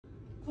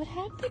What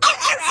happened?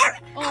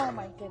 Oh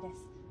my goodness.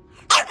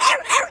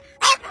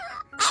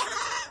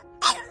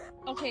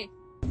 Okay.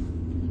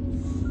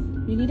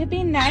 You need to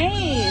be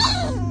nice.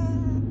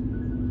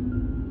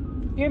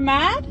 You're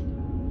mad?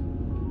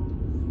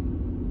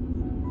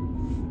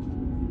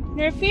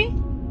 Nurfie?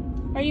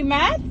 Are you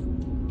mad?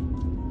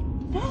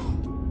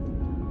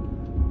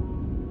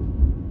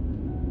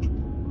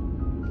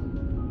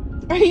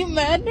 Are you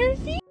mad,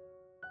 Nurfie?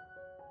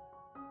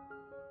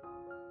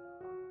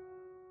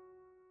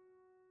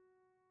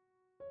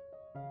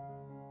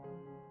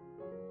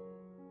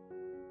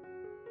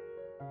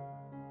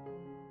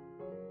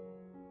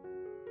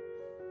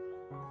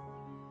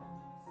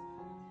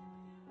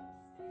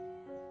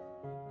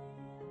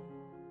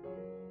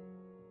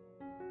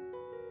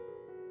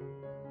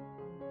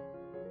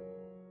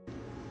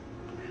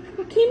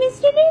 Okay,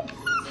 Mr. Nurf?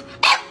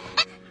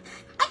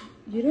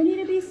 You don't need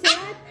to be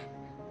sad.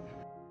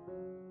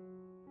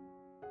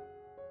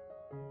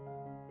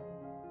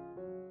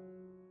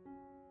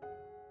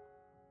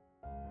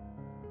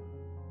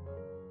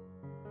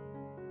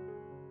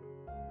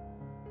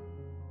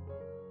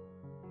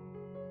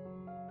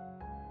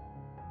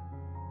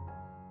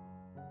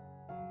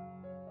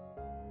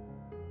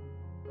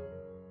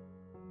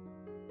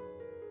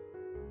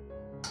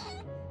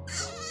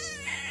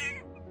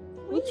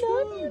 We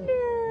love you,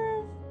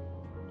 Nurf.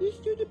 You're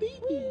still the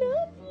baby. We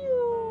love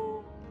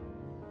you.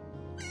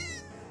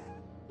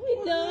 We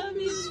love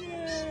you,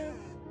 Nurf.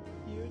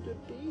 You're the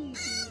baby.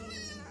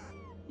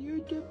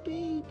 You're the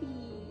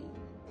baby.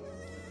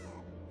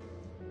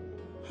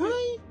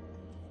 Hi.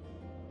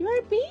 You're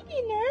a baby,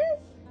 Nurf.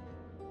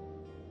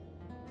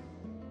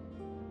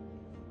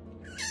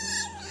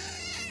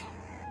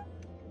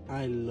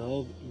 I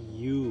love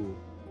you.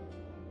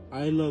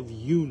 I love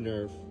you,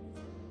 Nurf.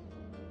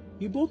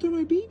 You both are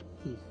my babies.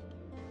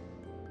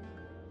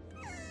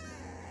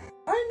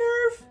 Hi,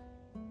 Nurf.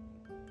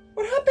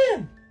 What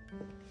happened?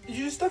 Did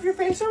you just stuff your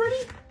face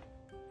already?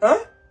 Huh?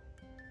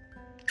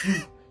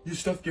 You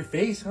stuffed your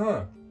face,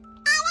 huh?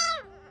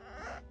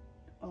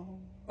 Oh.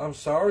 I'm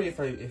sorry if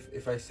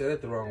I said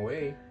it the wrong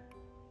way.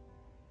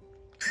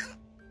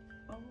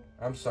 Oh.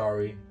 I'm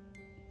sorry.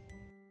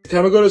 It's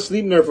time to go to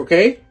sleep, Nurf,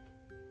 okay?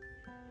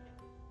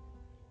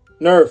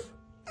 Nurf.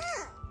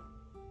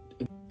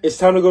 It's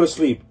time to go to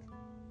sleep.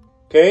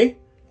 Okay?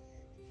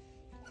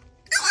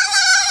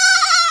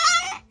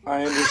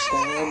 I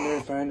understand,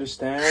 Nurf. I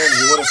understand.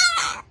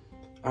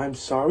 I'm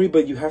sorry,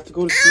 but you have to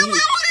go to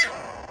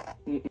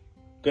sleep.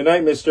 Good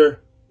night, mister.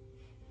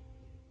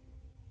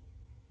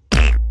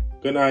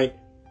 Good night.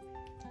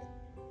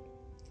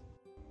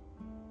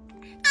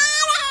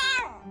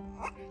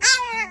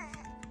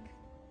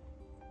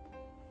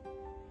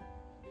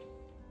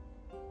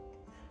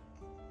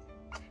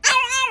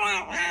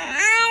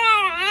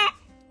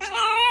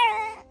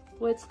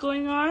 What's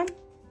going on?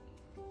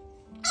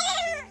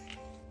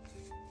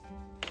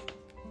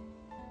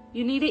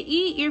 You need to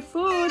eat your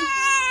food.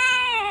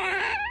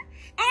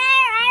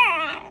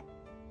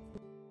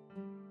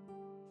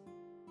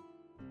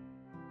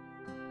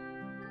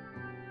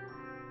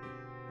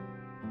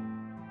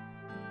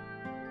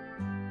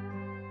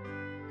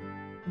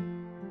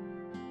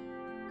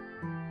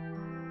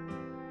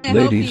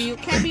 Ladies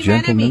and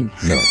gentlemen,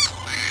 no.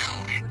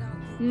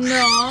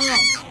 No.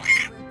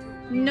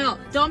 No,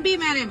 don't be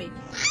mad at me.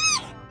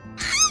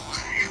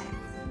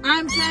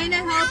 I'm trying to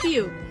help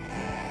you.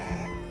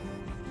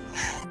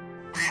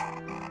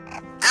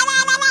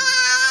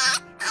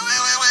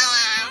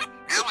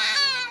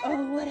 Oh,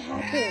 what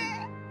happened?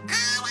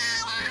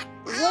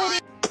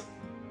 What?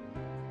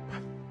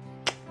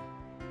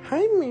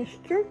 Hi,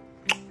 mister.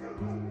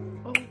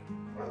 Oh.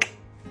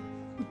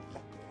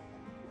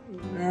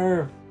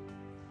 Nurf.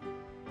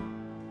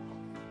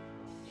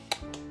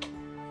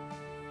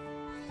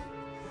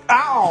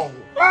 Ow!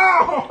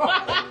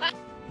 Ow!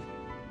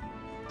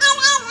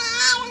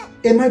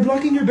 Am I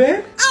blocking your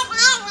bed?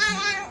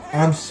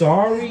 I'm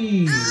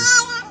sorry.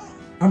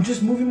 I'm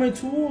just moving my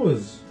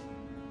tools.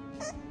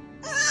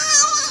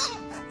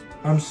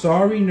 I'm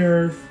sorry,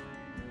 Nurf.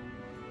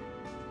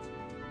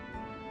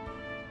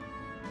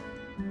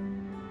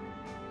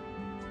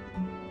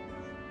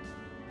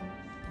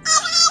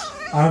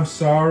 I'm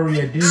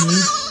sorry, I didn't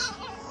mean.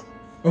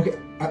 Okay,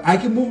 I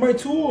can move my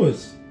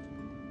tools.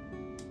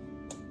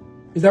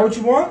 Is that what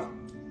you want?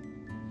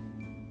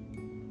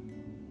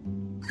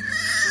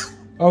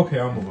 Okay,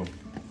 I'll move them.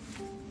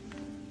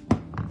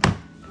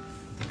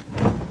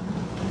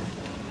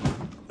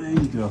 There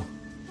you go.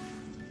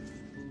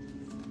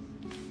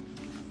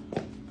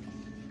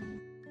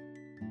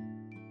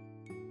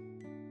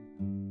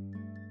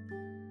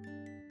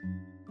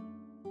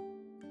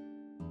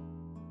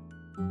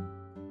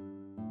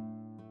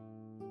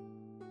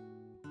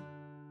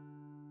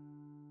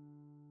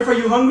 Are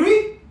you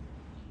hungry?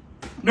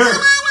 Nurf.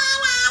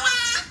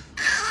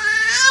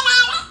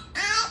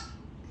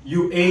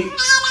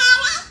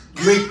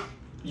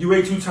 You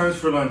ate 2 times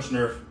for lunch,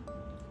 Nurf.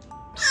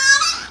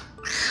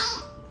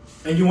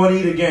 And you want to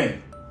eat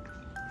again?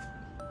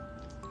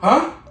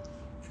 Huh?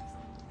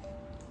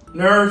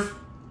 Nurf.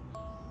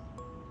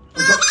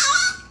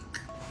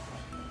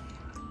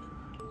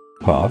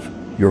 Puff,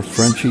 your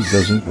Frenchie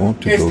doesn't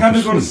want to It's go time to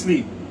to go to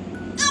sleep.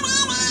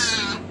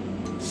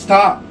 sleep.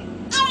 Stop.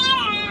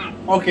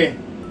 Okay.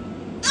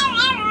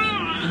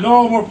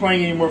 No more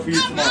playing anymore for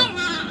you tomorrow.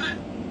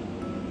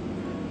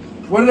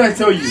 What did I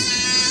tell you?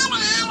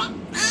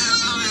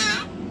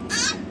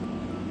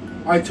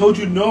 I told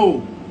you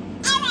no.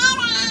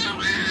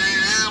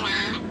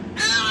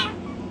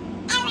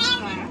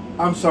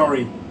 I'm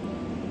sorry.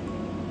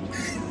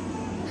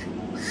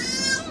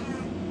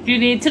 You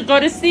need to go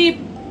to sleep.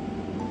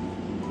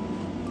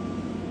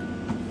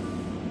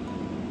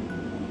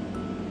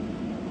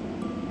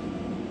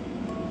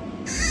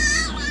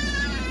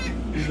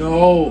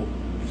 No.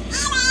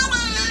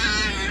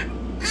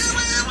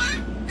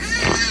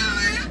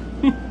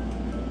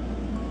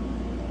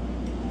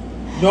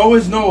 No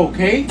is no,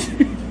 okay?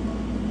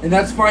 And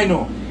that's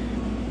final.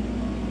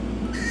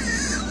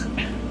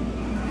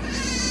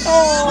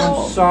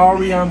 Oh. I'm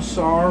sorry, I'm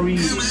sorry.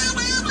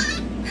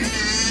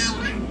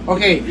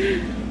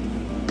 Okay.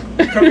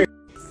 Come here.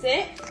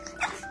 Sit.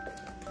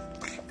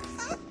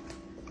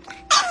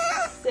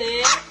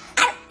 Sit.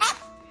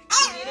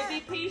 You need to be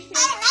patient.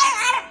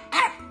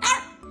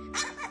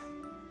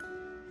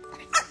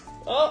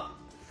 Oh.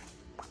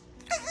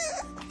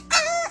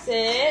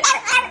 Sit.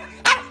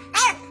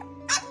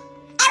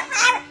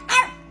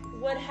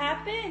 What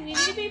happened? You need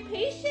to be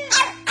patient.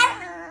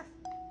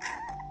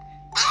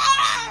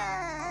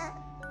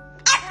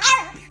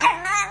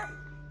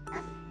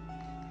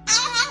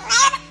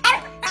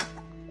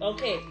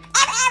 Okay.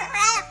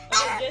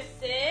 Okay, just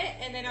sit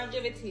and then I'll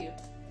give it to you.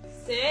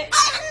 Sit.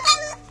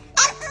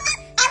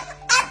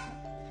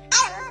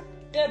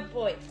 Good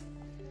boy.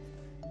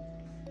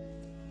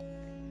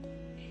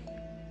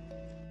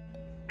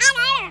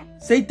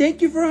 Say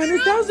thank you for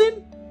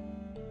 100,000.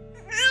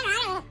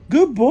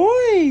 Good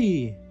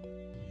boy.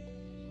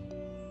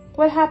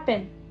 What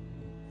happened?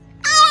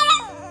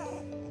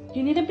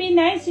 You need to be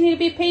nice. You need to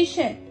be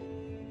patient.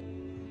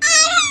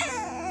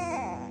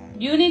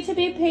 You need to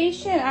be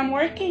patient. I'm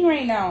working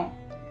right now.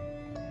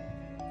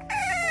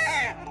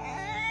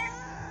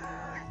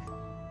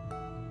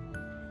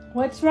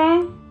 What's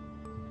wrong?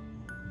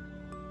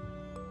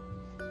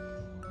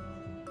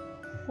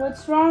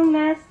 What's wrong,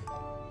 Nurf?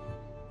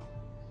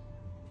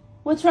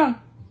 What's wrong?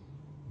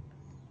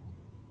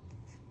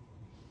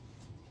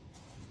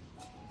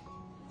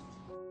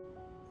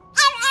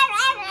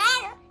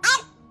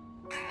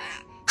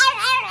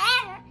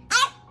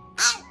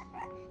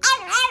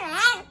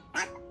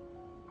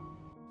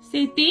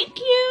 Say thank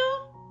you.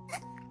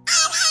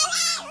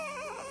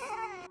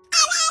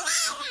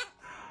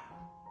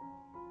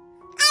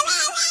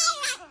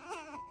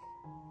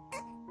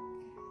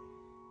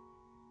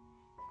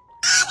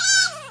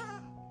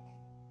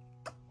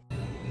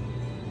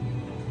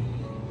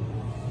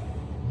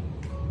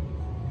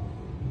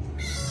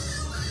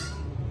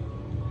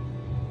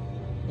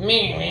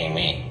 Me.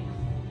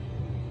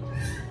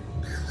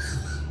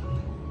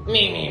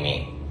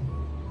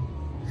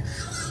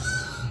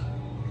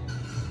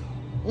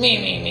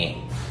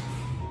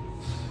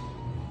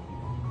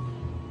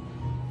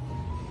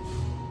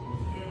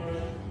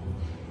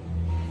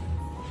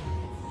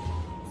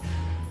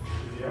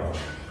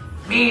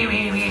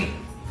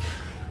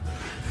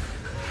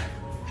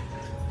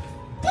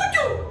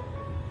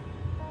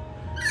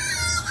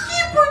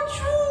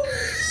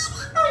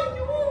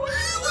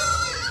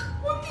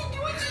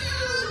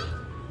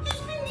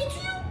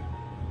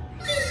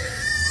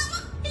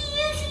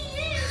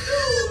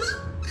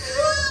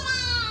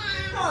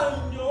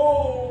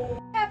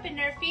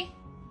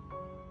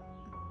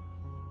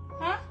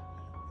 Huh?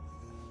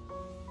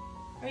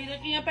 Are you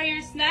looking up at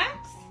your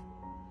snacks?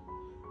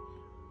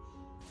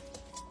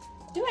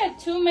 You had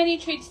too many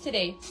treats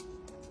today.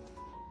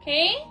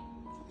 Okay?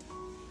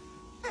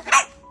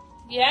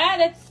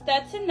 Yeah,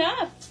 that's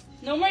enough.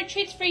 No more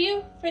treats for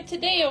you for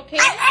today, okay?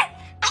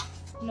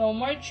 No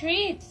more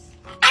treats.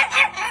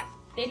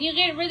 Then you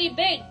get really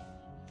big.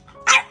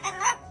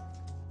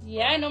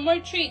 Yeah, no more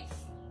treats.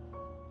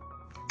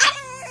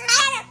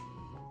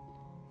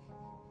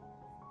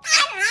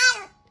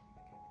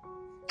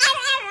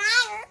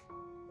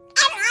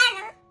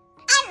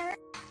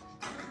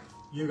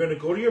 You're gonna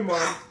go to your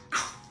mom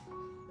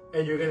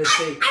and you're gonna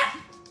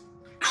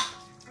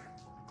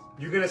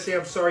say,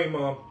 I'm sorry,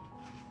 Mom.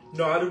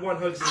 No, I don't want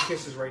hugs and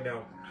kisses right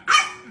now.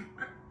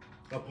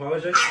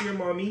 Apologize to your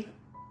mommy,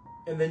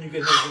 and then you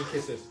get hugs and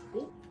kisses.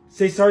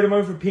 Say sorry to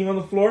mommy for peeing on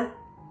the floor.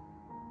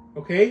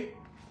 Okay?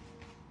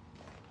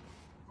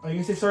 Are you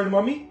gonna say sorry to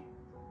mommy?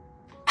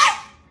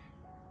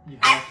 You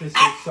have to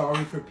say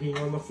sorry for peeing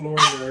on the floor,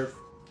 Nurf.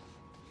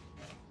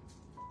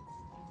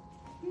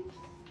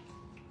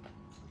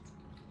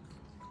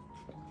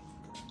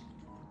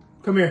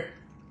 Come here.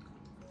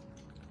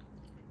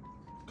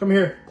 Come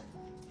here.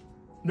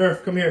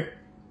 Nurf, come here.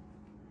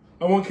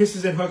 I want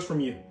kisses and hugs from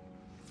you.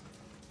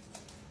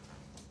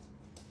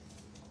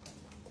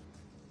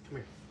 Come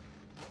here.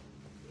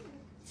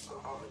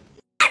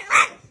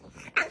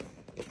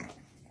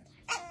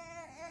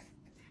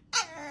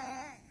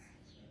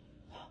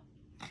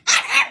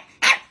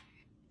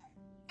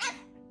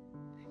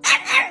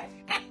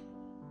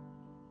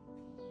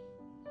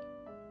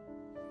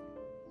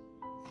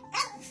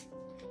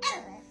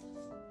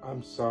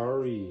 I'm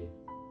sorry.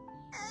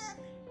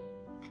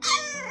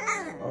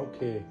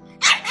 Okay.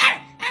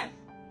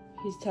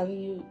 He's telling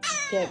you,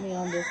 get me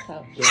on this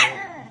couch.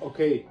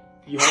 Okay,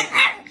 you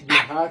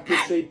have to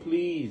say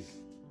please.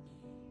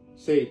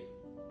 Say,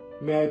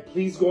 may I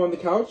please go on the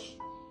couch?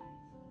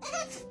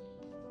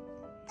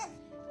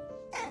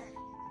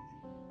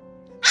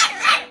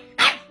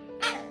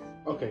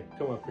 Okay,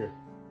 come up here.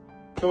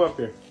 Come up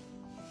here.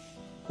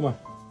 Come on.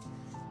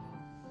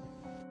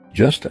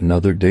 Just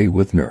another day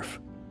with Nurf.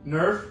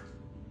 Nurf?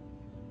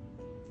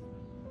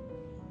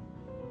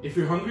 If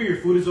you're hungry, your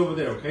food is over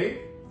there, okay?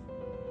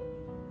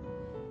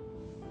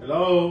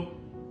 Hello?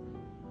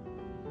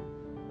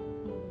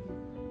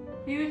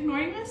 Are you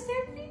ignoring us,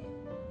 Nurfy?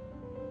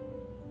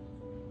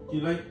 Do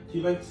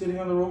you like sitting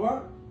on the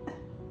robot?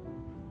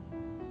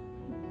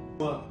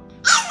 What?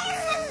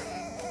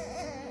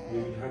 We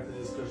had the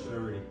discussion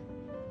already.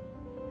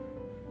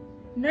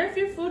 Nurf,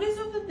 your food is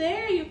over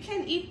there. You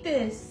can't eat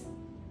this.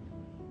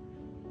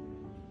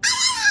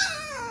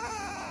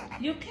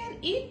 You can't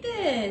eat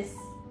this.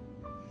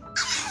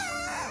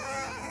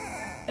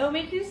 It'll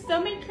make your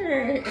stomach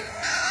hurt.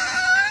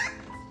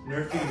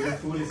 Nurfy, your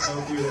food is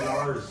healthier than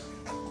ours.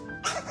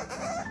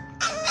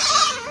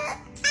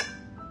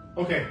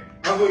 Okay,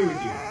 I'll go eat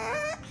with you.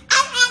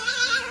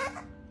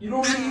 You don't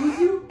want me to eat with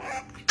you?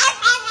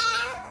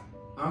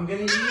 I'm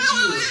gonna eat with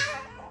you.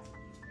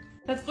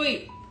 Let's go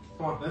eat.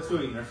 Come on, let's go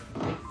eat, Nurf.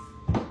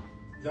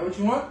 Is that what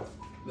you want?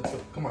 Let's go,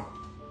 come on.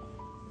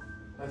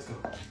 Let's go.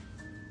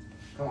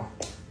 Come on.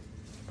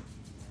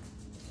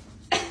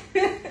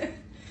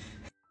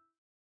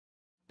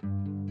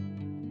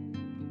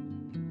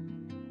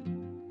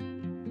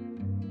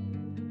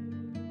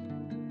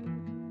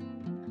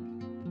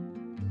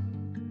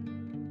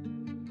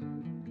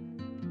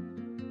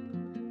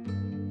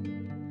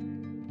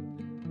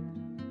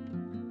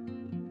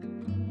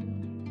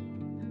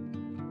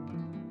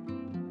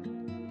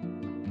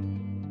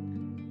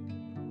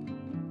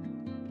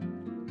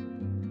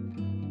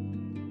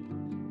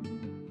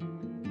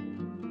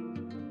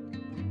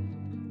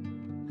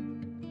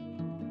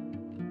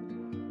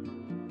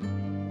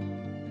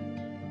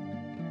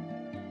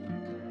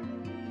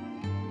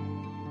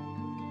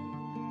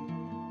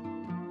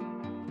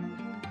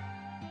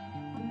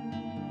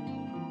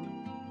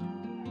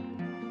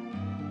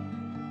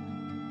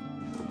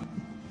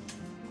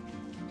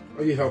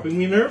 Are you helping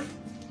me, Nurf?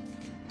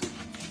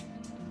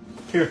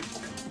 Here,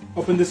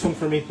 open this one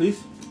for me, please.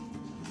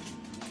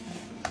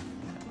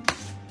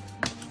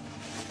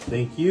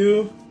 Thank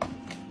you.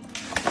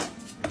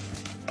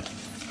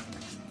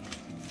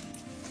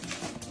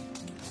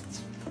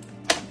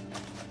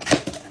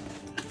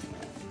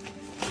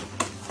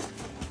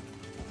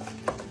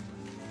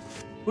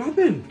 What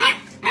happened?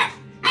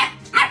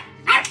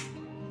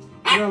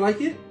 You don't like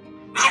it?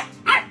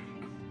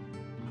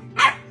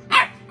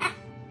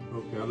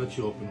 Okay, I'll let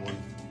you open one.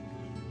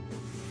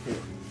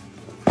 Here.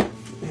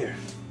 Here.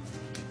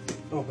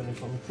 Open it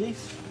for me,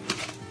 please.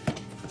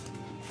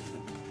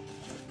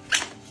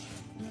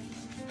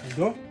 There you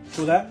go.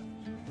 Pull that.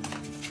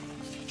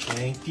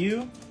 Thank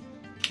you.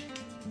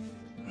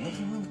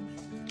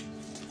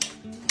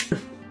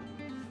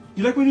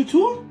 You like my new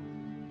tool?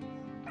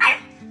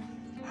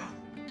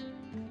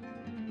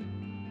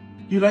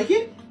 You like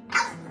it?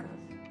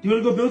 You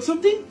want to go build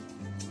something?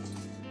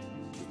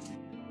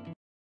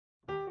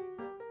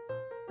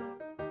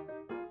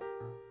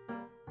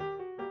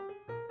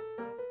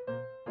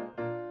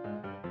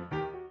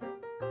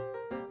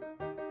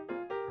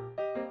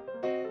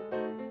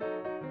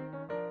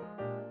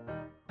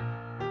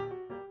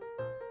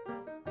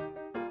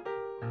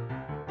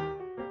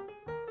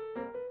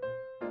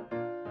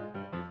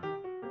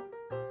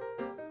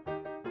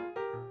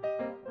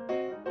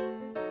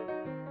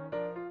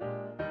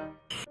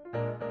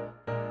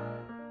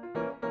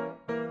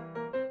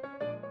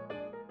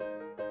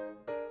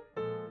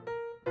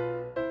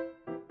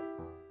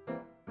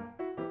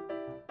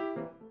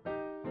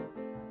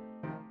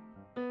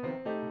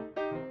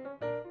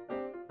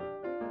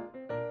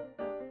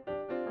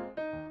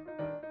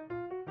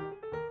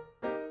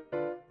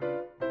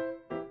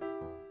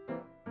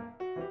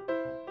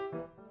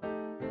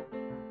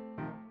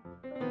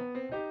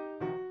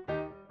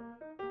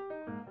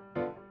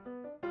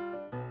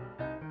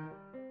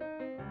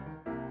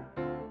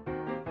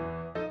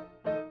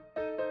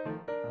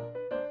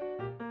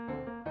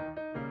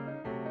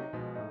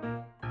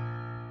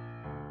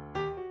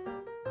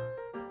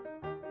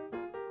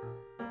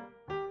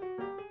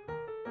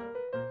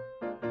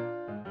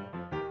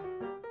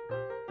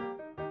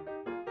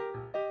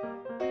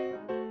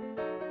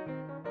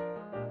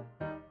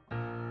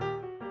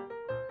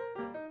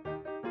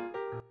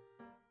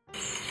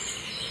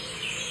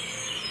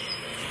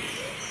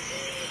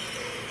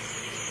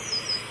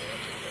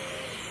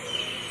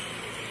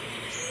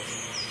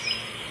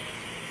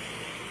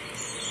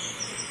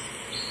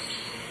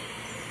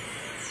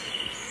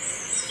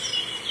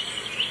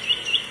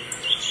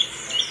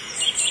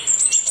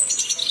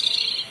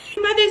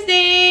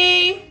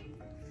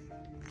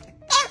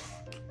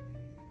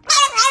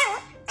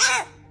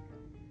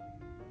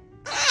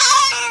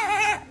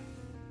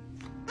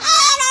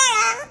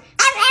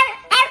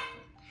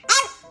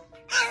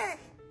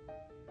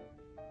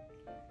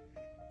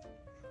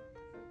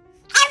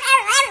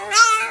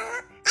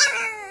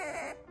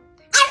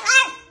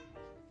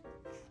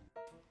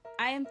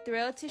 am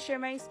thrilled to share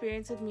my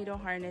experience with Mito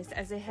Harness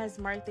as it has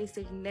marked a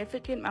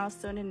significant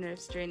milestone in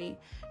Nurf's journey.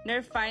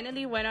 Nurf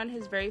finally went on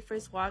his very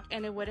first walk,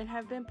 and it wouldn't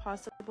have been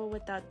possible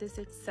without this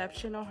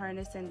exceptional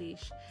harness and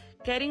leash.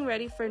 Getting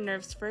ready for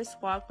Nurf's first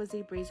walk was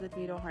a breeze with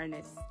Mito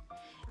Harness.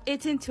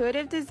 Its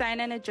intuitive design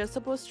and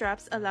adjustable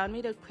straps allowed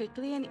me to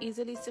quickly and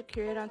easily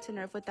secure it onto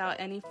Nurf without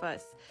any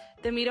fuss.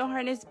 The Mito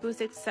harness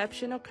boasts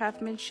exceptional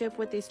craftsmanship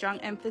with a strong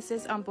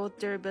emphasis on both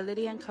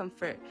durability and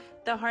comfort.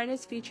 The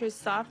harness features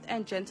soft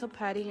and gentle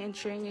padding,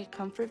 ensuring a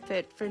comfort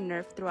fit for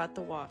Nurf throughout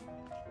the walk.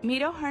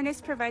 Mito harness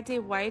provides a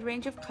wide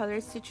range of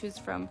colors to choose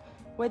from.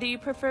 Whether you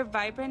prefer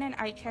vibrant and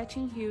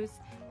eye-catching hues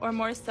or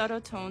more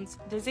subtle tones,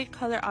 there's a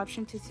color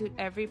option to suit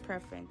every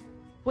preference.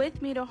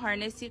 With Mito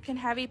Harness, you can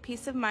have a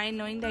peace of mind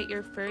knowing that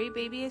your furry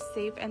baby is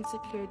safe and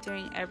secure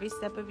during every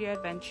step of your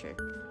adventure.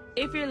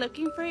 If you're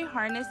looking for a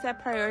harness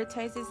that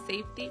prioritizes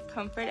safety,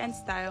 comfort, and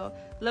style,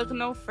 look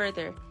no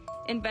further.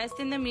 Invest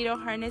in the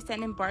Mito Harness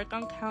and embark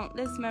on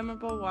countless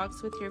memorable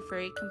walks with your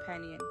furry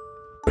companion.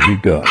 He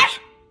does.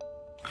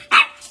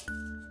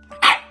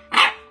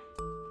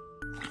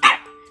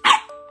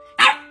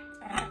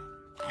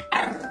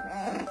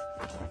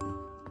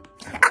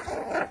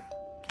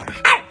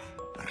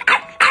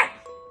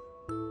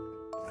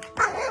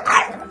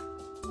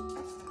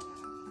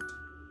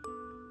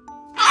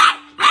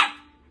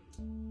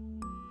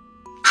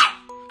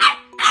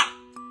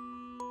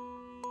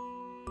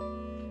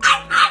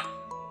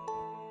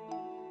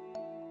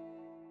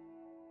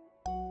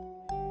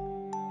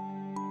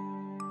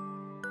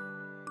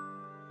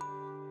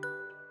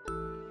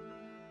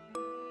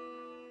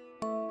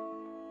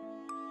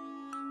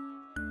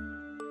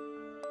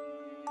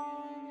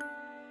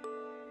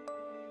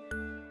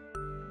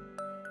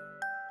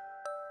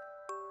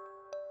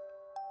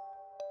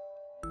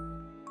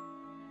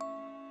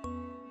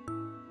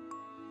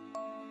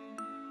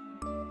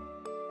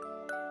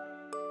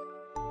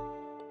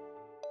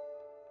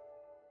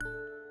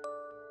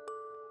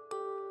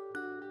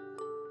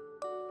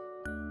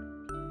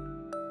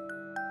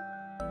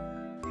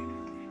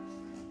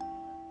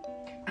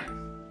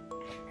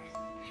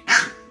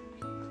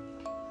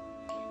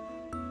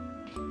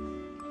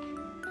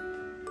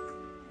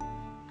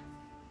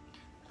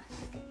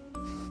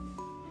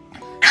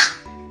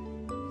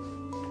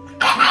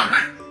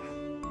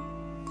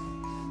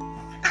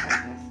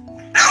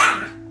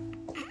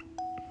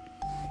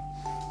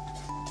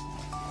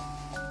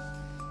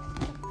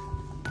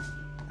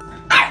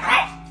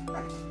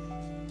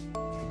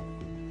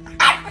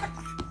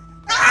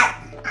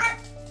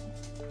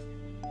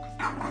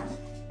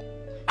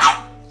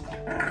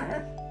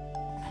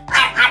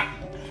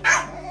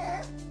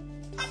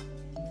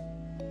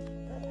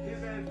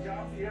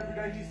 Every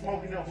day he's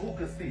smoking them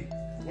hookah sticks.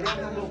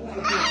 Whatever them little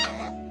hookah sticks.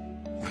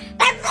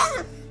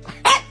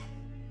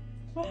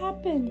 What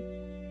happened?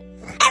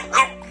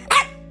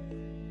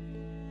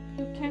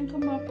 You can't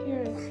come up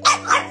here.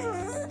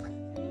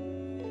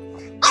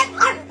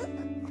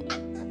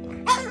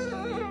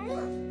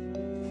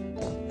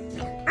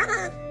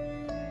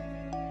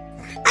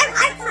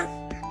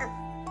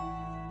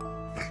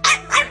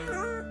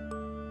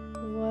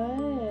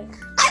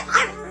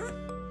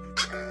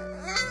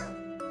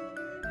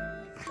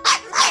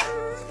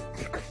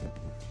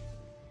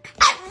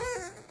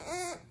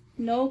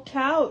 No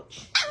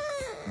couch.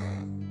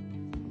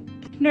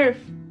 Nurf,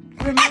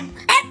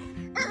 remember,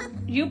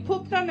 you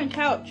pooped on the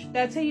couch.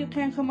 That's why you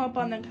can't come up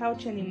on the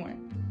couch anymore.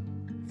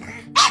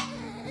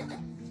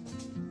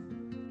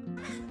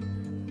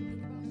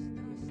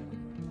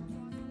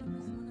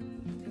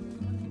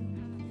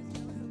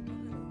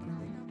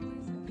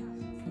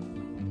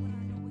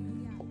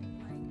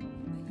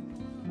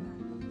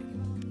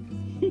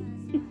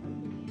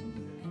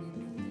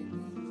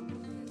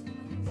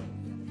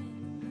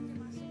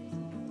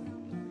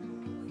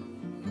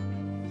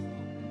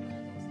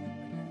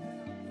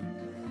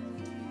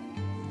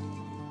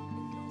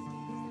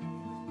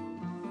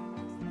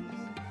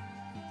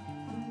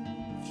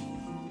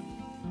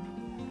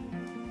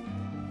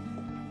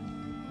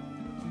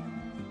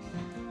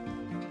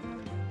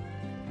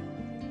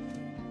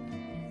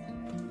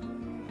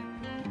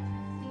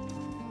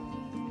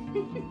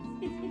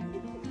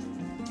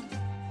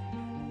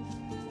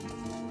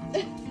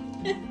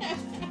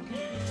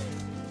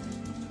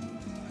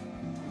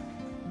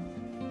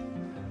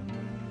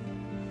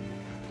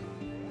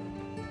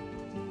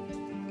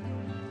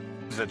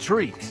 It's a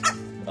treat.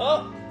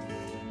 Oh.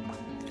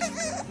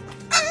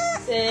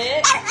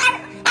 Sit.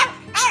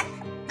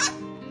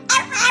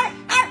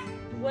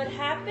 What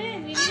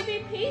happened? You need to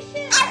be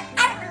patient.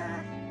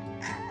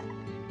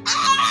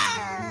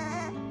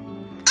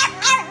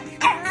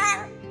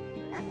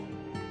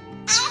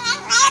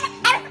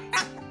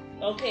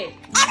 Okay.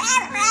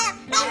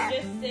 Now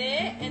just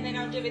sit and then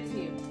I'll give it to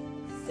you.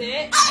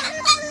 Sit.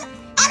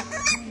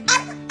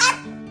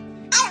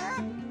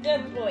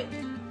 Good boy.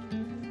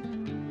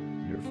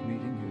 Nurf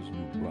meeting his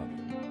new brother.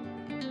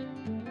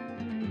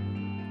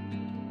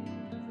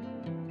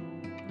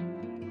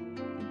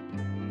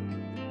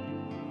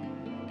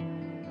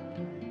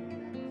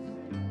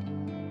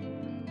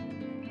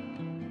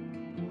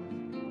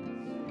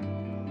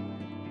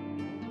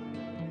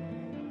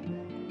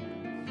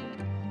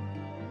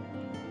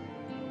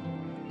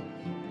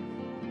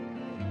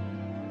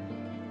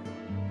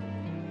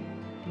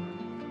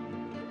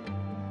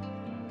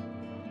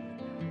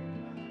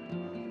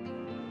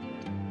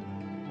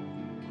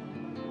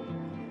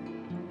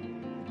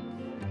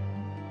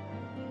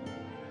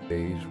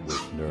 Days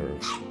with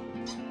Nurf.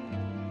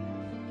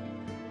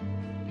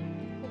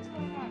 What's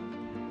going on?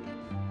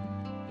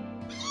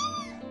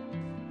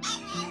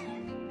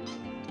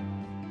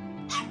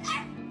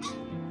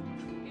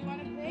 You want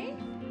to play?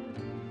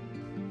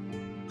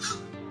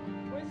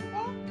 Where's the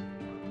ball?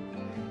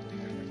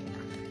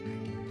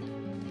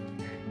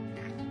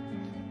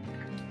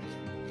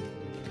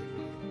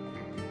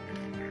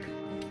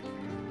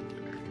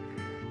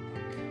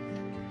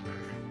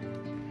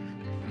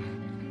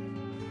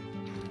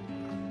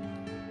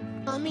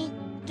 Mommy,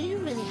 do you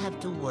really have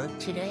to work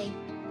today?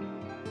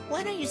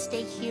 Why don't you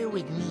stay here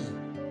with me?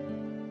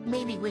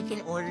 Maybe we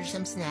can order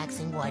some snacks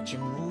and watch a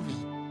movie.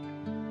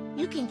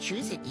 You can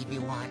choose it if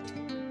you want.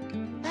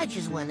 I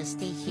just want to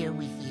stay here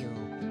with you.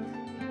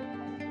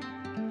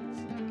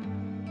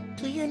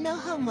 Do you know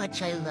how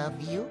much I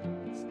love you?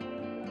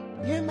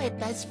 You're my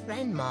best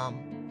friend, Mom.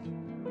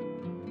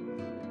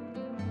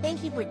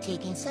 Thank you for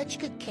taking such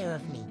good care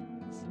of me.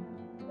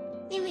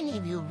 Even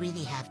if you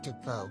really have to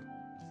go.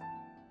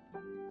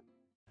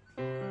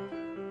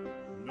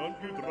 Non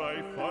più tra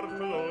I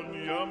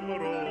farfalloni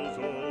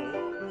amoroso,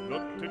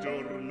 notte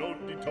giorno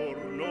di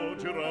torno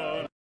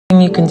girano.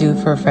 Thing you can do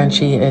for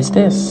Frenchie is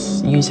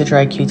this. Use a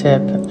dry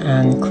Q-tip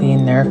and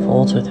clean their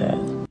folds with it.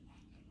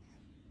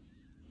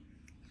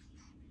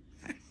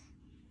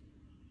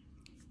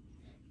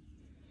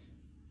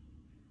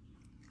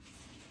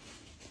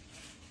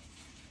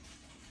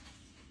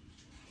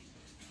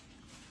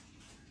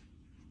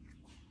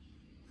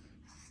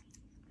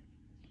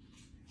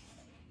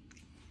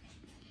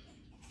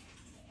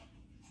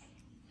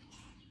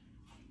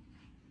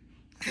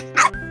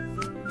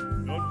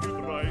 Non più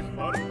tra I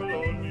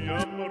farfalloni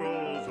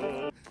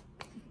amoroso.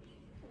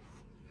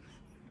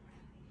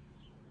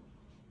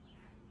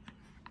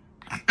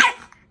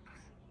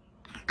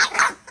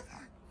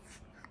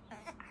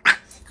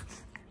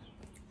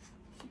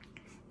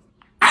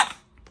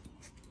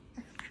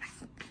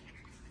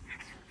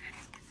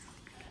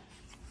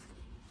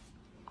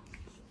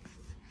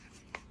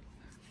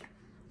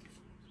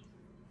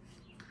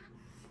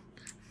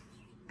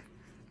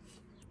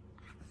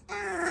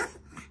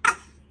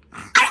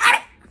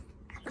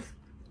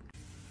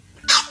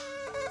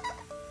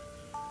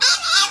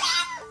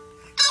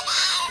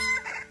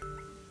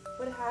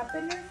 What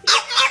happened, Nurfie?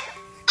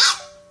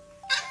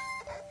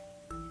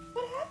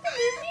 What happened,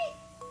 Nurfie?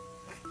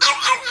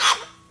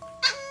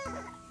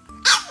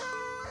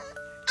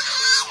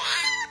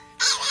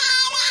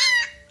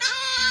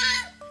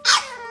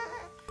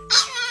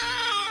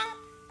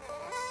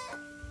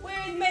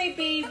 Where's my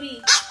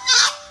baby?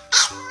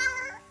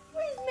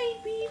 Where's my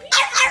baby?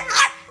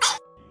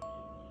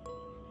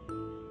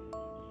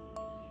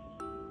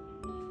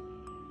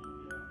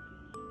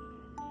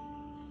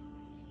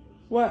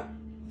 What?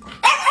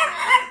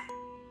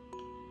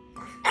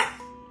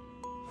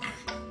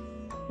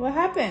 What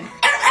happened?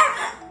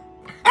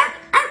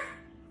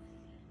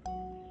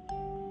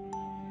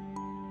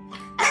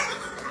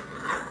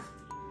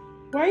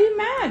 Why are you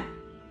mad?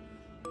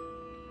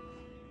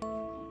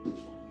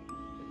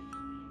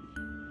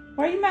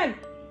 Why are you mad?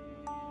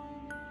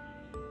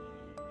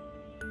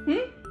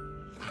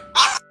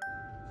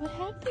 What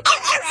happened?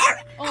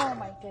 Oh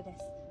my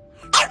goodness.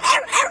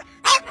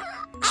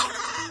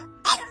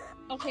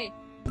 Okay.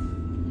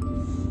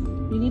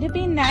 You need to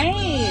be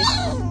nice.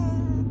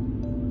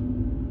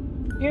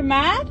 You're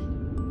mad?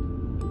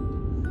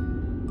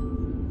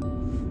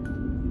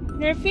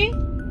 Nurfie?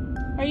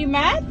 Are you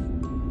mad?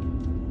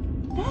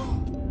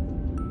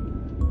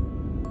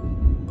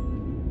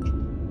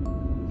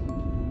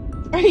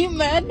 Are you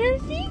mad,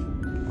 Nurfie?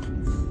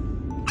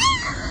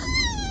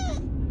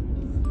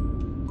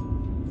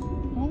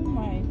 Oh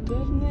my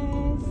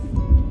goodness.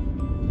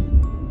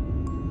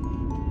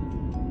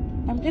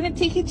 I'm gonna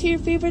take you to your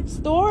favorite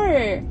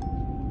store.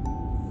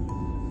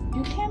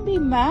 You can't be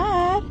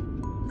mad.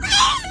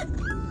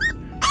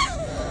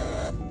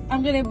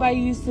 I'm gonna buy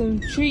you some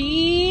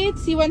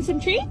treats. You want some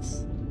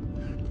treats?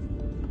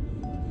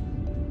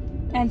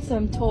 And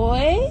some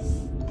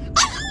toys?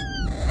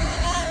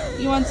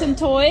 You want some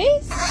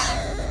toys?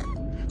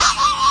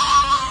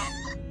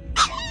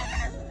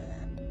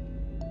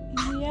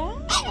 Yeah.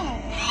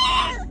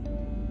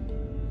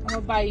 I'm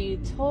gonna buy you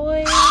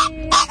toys.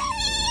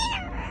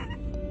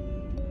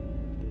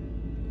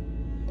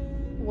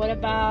 What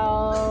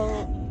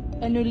about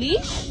a new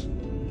leash?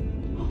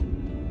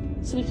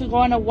 So we could go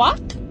on a walk?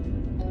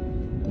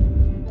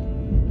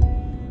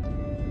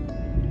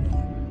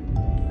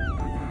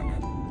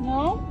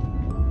 No?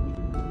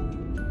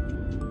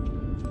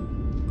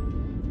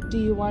 Do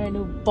you want a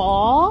new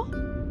ball?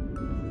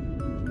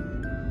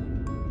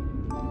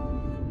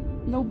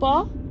 No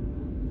ball?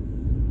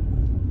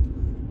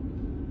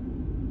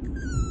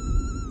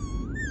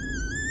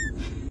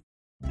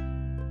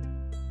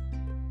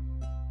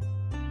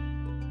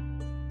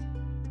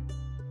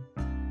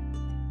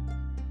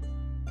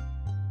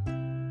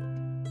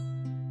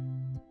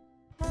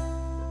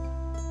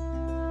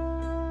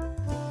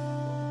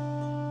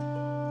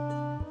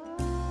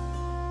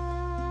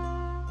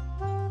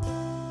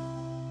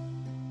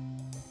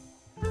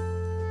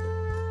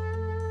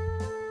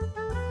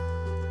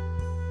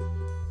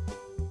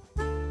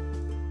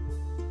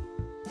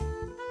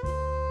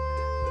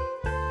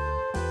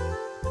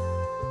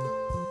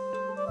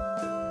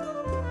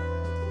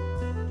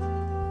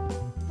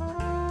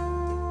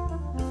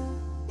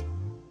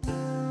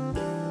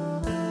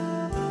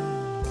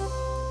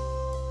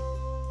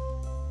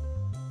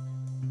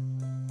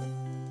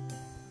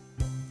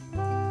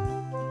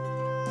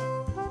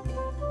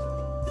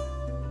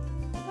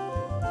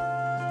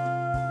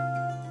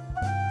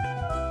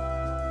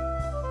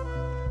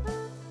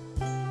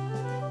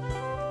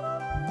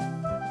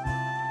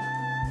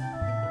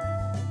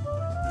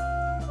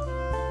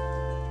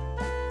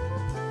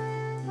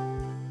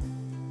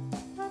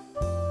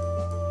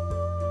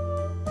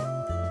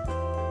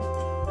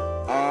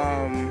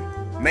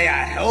 May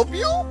I help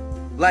you?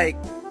 Like,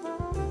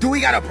 do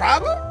we got a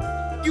problem?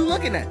 You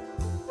looking at?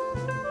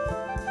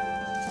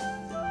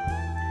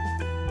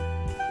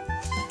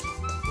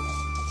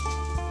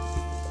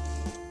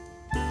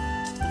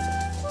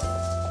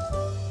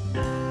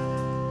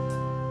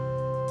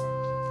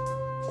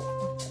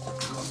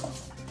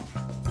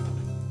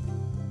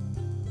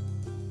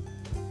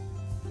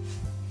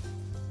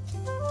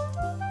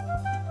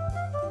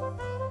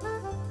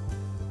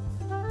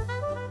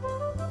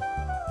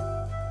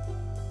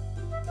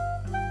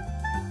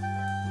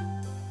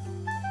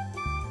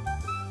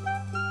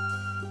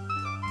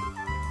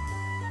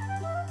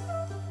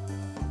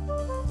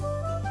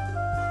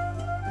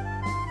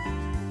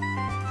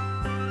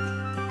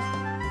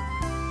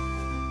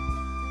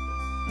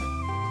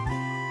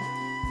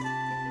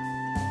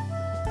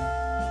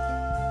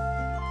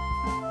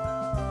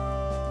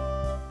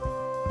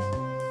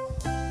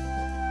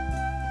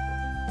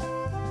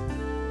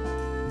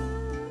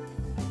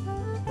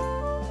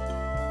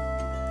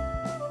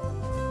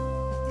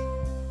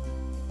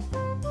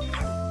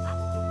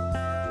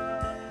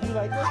 You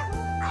like this?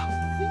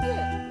 Sing it.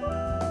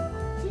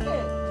 Sing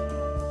it.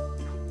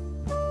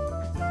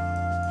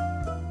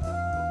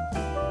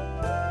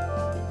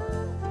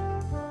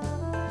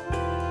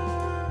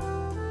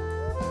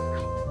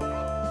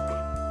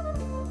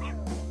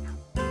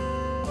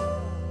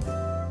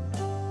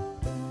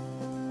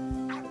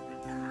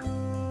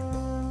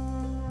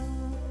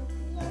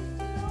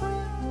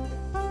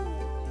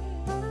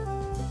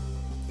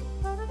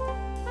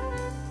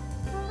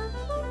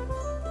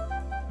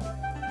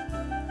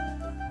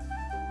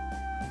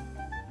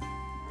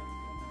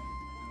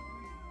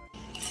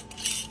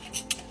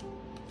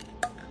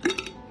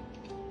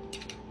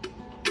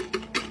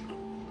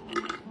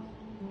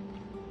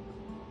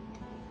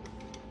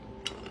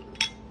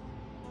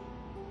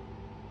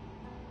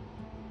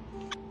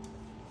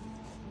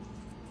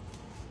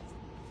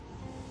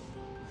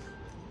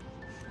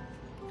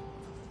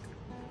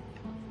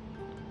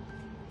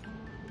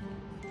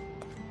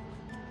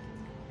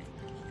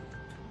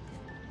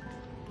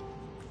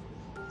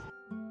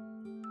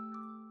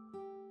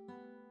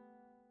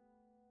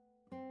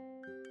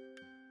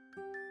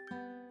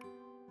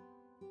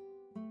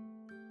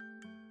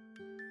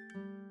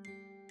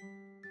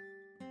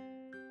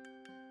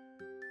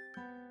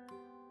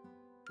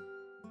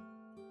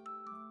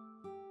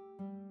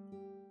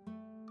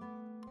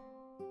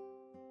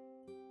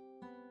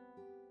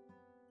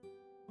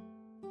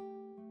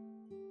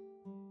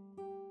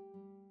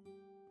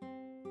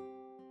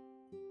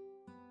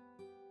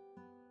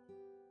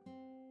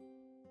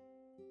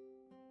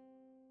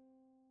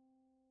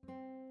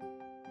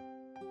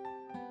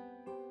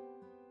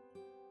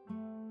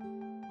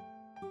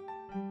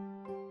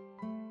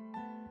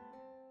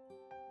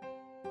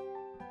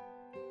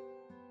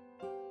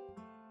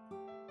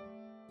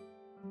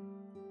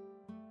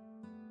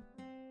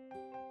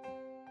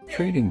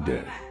 Training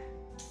Day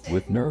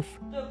with Nurf.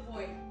 Good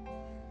boy.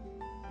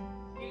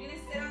 You're gonna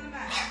sit on the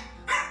mat.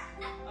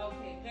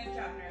 Okay, good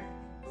job, Nurf.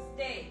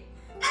 Stay.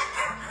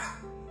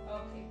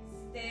 Okay,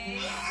 stay.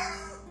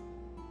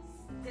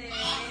 Stay.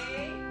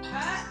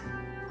 Up.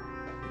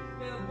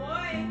 Good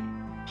boy.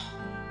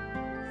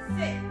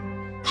 Sit.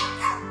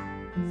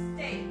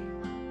 Stay.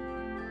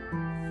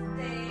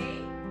 Stay.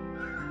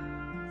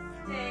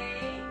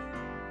 Stay.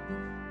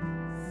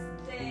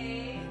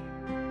 Stay.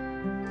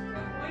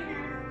 Good boy,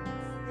 Nurf.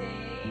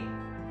 Stay.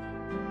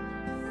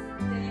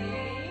 Stay.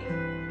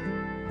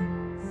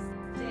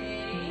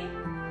 Stay.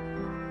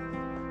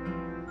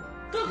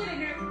 Go get it,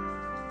 Nurf.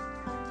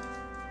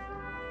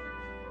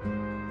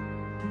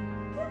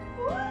 Good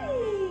boy.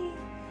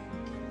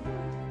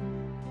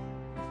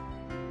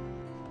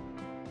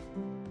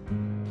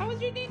 How was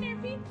your day,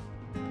 Nurfie?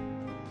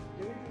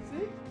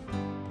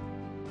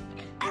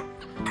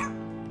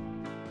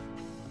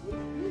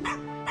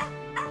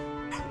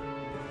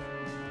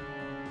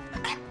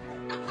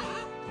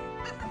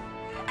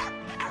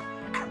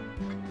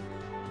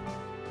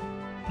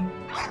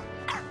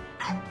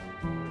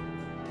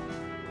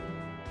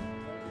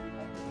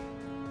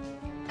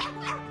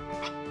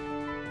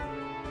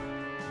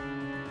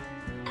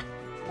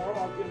 Tomorrow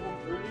I'll get home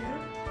earlier.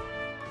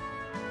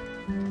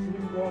 So we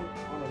can go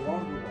on a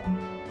longer walk.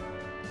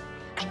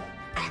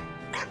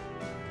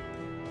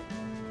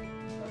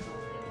 That's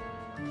okay.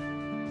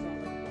 Sounds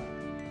like fun.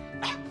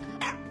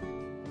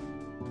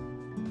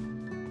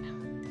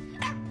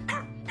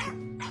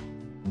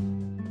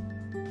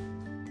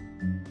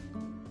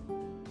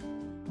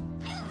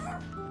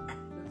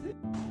 That's it.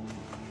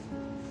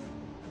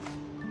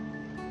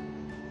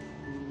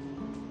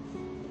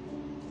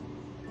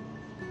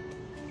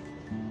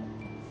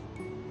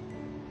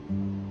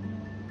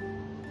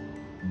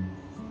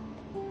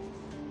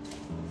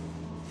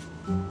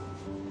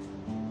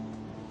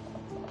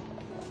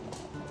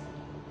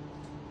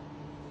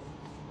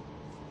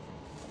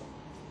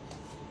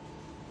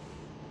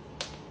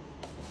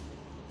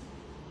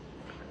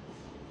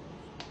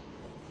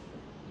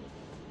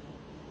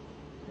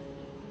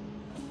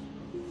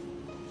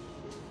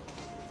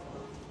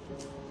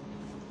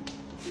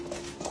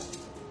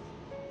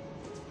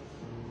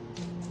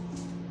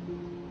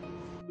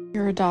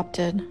 You're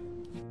adopted.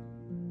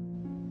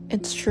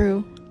 It's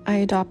true. I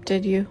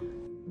adopted you.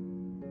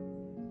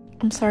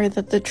 I'm sorry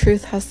that the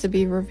truth has to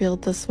be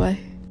revealed this way.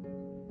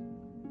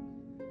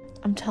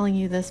 I'm telling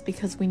you this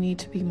because we need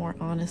to be more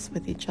honest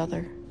with each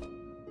other.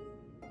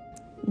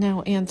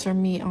 Now answer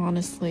me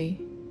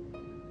honestly.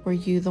 Were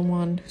you the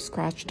one who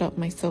scratched up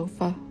my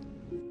sofa?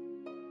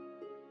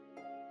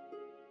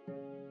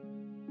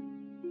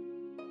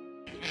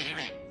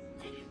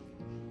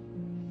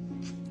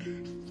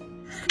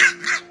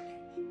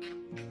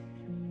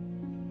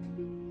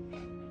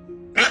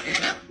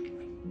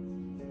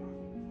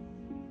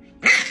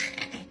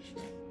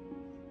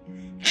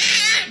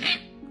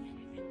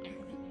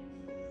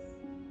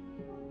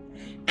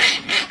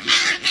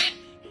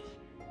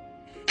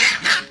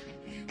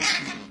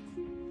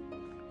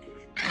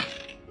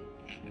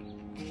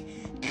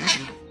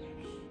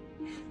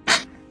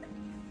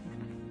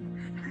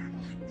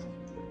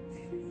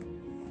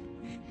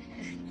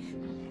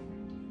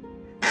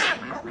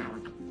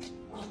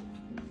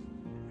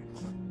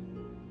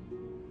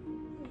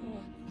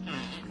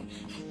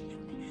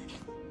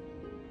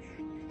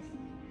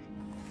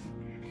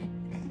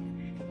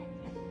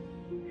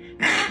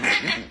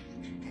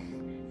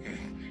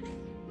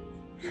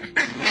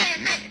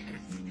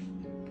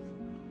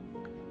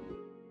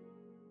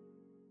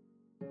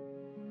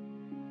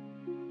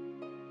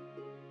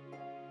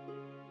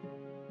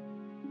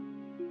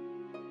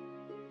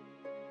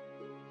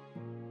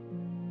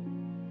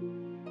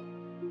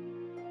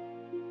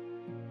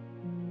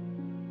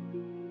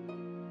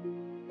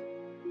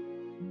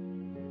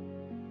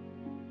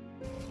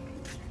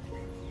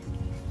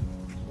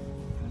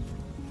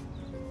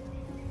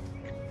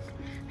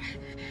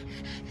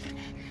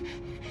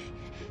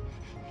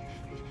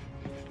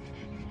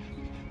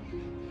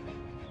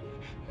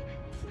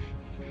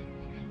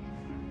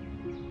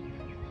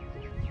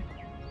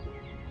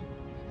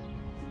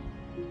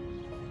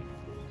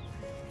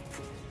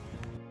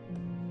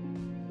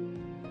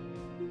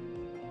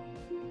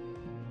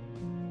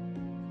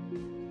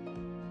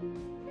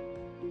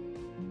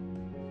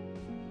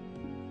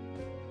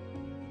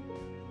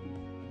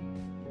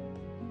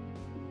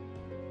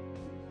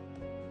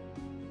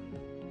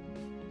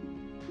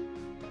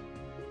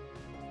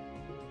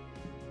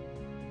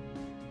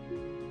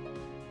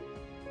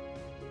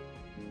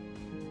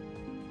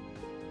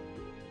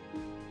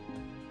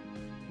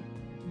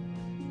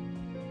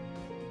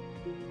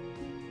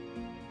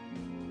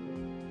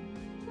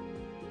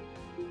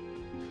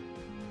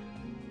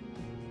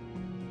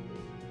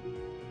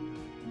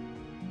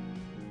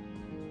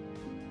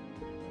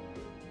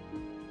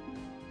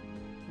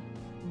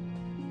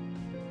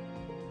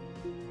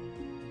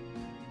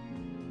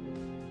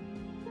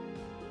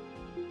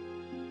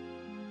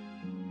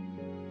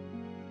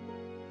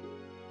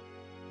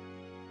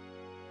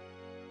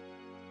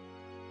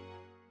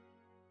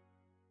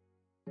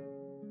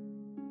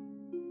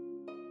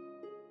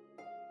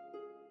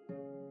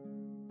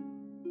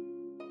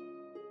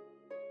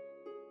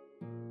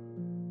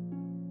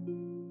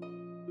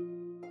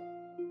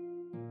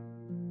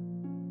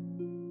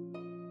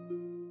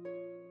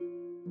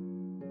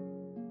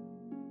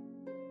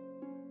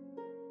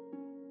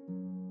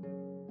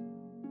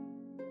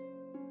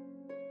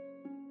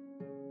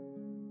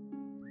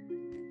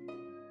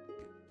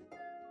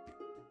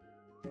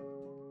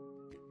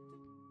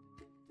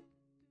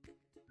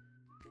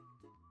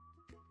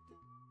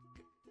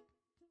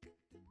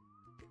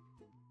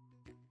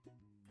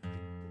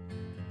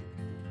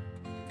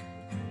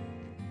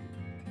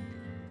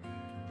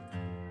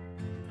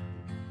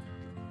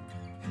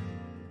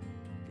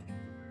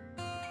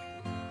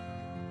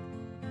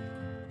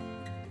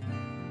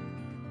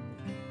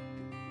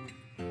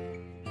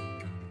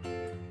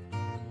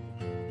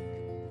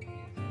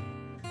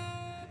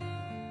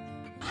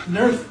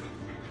 Nurf,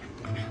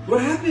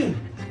 what happened?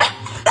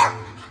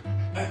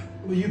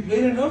 Well, you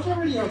played enough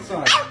already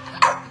outside.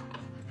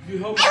 You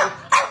help me.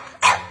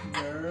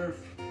 Nurf.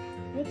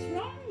 What's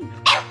wrong?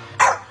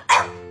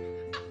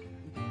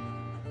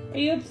 Are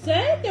you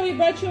upset that we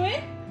brought you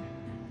in?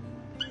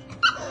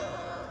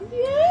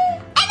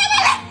 Yeah?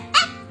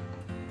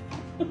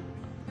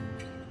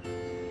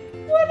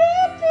 What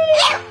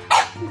happened?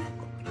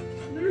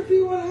 Nurfy,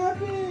 what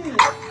happened?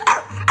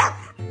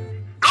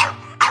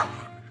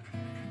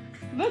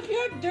 Look, you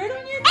have dirt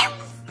on your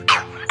face.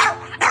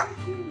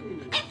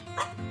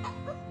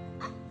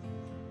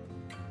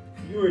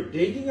 You were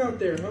digging out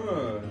there,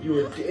 huh? You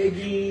were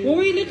digging. What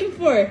were you looking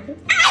for?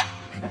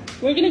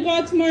 We're gonna go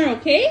out tomorrow,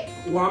 okay?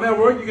 While I'm at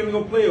work, you're gonna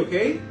go play,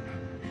 okay? You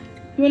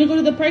wanna go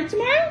to the park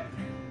tomorrow?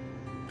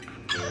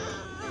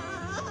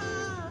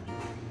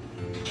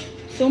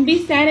 Don't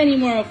be sad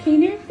anymore, okay,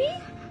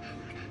 Nurfy?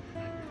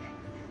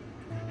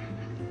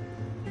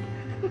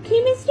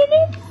 Okay, Mr.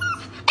 Nurf?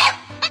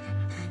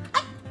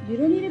 You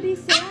don't need to be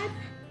sad.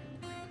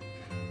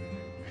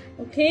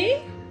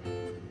 Okay?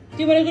 Do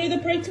you want to go to the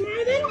park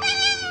tomorrow then?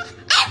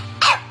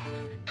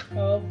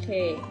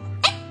 Okay.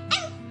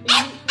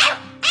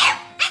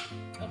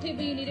 Okay,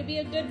 but you need to be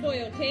a good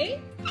boy, okay?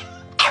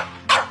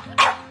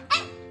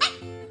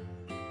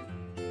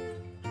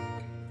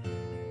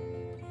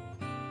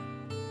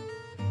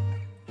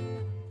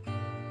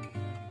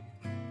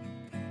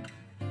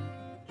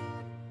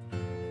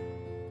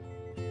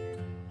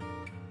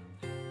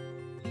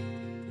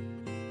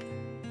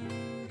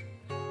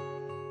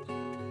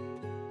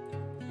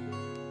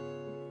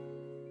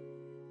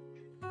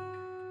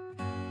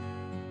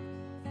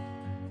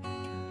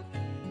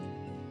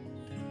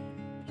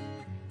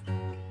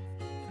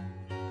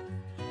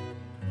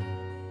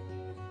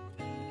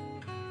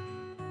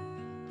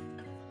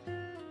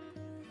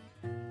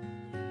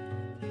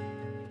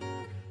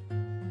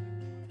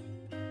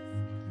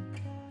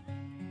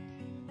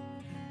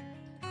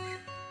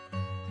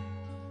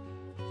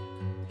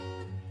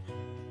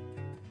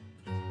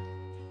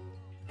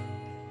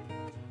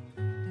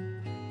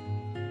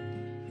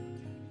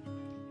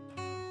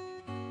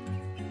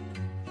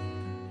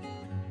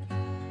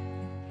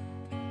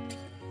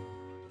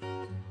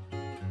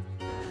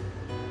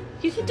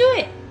 You can do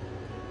it.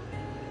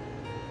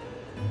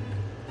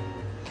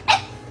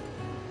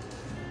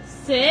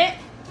 Sit.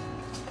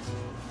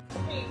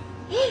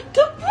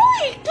 Good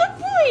boy. Good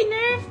boy,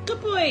 Nurf.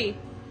 Good boy.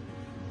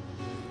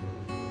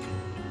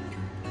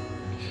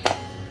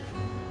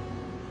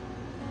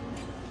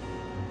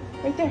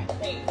 Right there.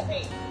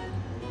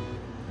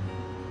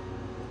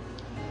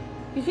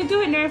 You can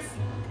do it, Nurf.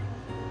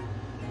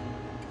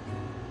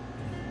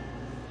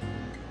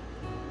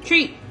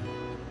 Treat.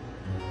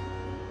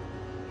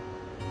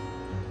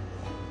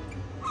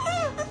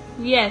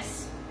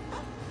 Yes.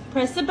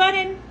 Press the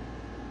button.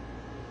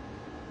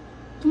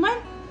 Come on.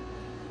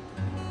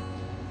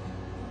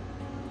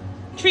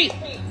 Treat.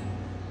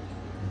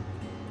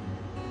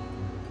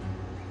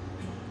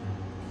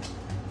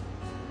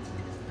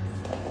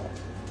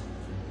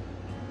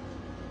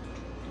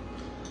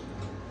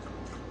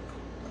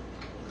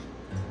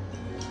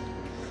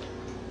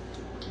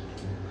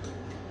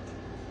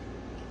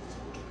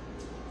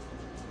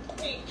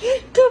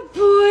 Good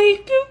boy.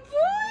 Good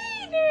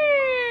boy,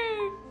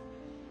 Nurf.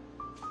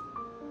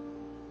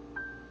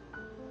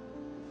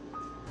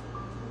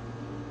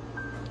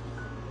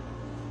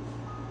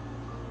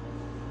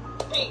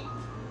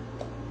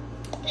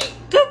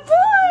 Good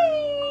boy!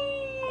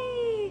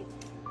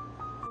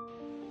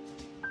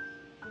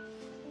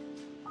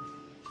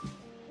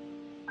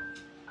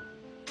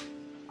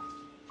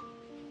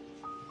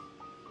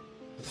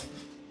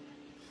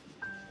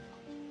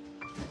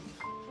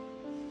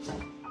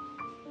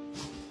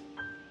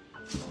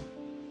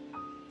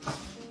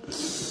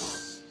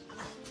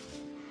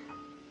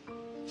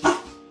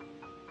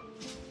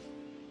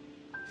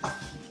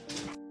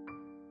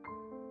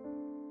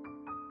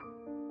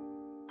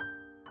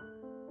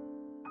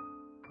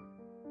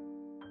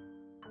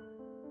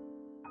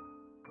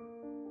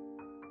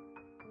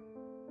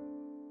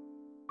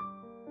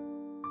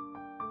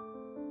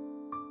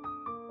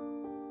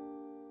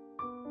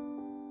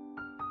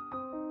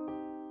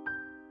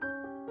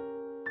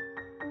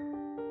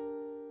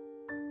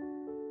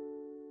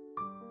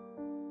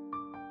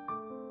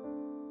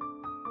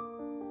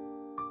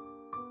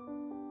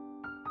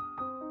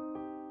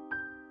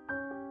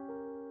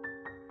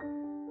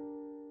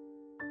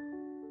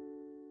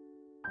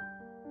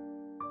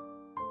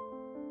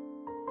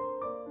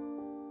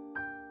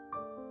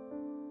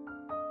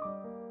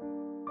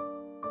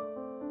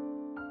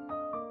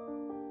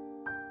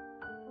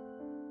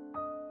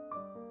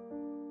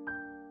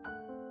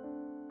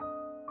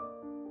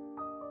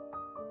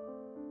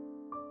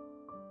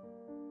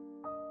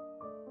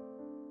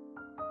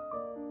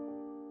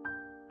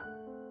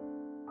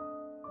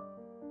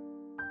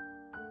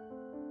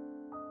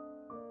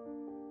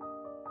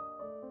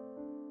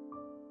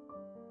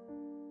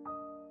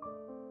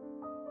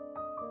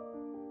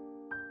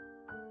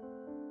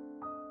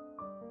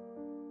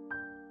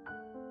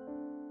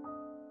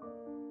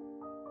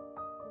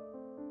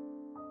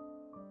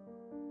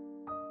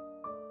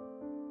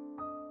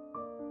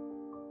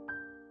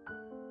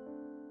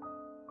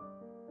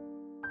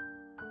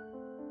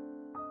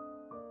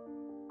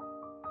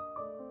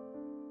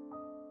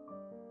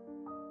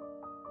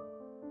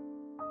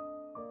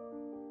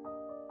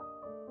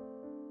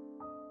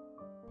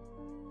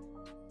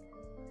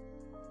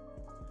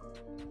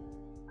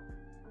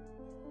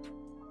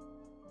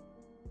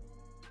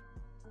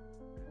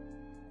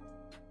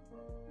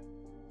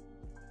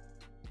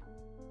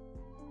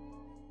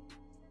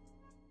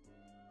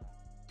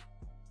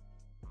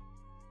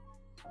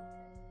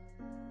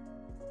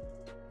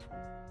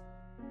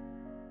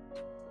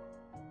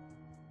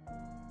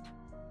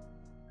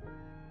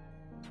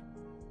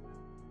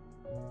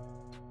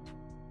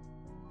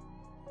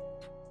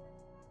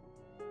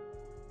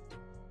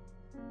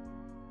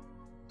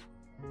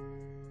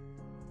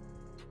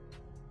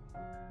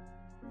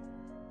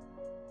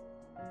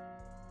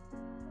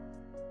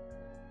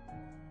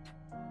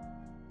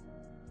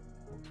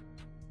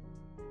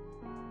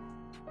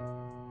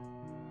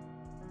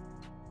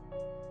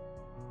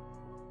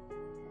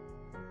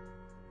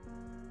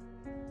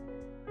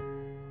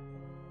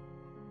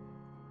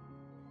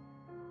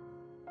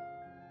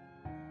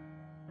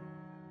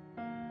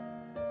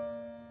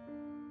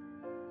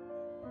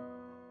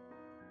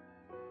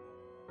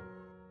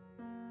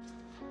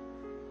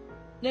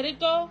 Let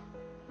it go.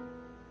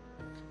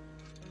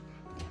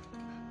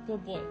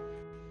 Good boy.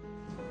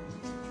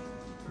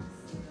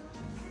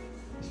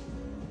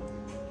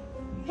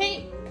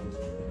 Hey,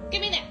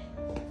 give me that.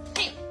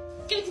 Hey,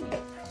 give it to me.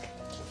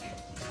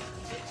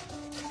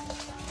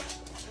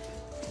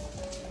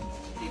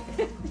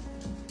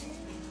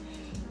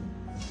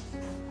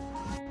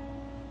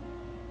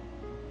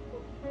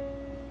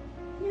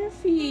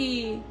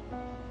 Nurfie,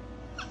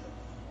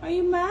 are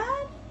you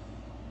mad?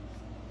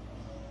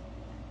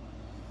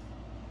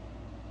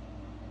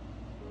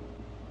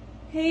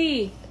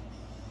 Hey,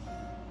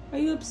 are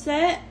you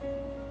upset?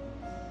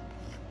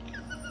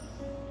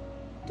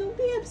 Don't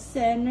be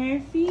upset,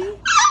 Nurfie.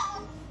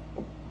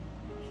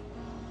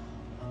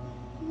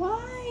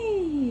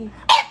 Why?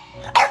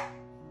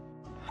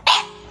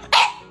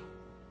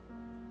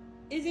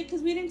 Is it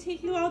because we didn't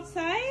take you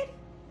outside?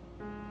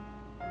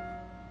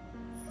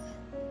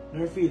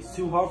 Nurfie, it's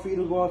too hot for you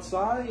to go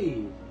outside.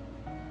 You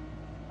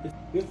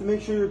have to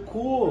make sure you're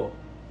cool.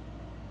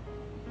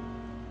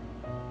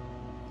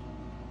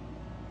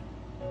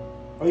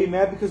 Are you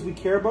mad because we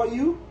care about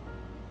you?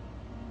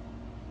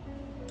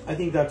 I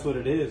think that's what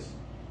it is.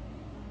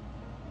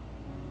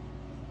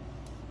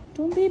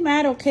 Don't be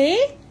mad,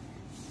 okay?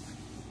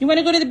 You want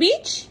to go to the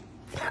beach?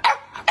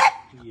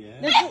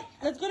 Yeah.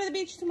 Let's go to the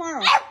beach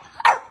tomorrow.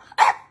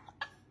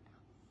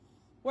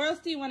 Where else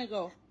do you want to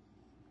go?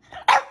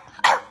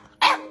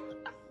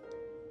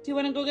 Do you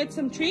want to go get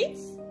some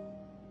treats?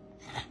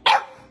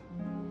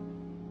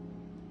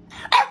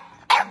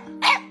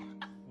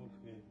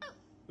 Okay.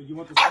 But you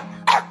want this?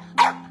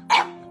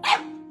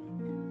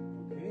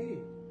 Okay.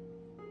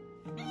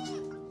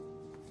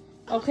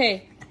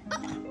 Okay.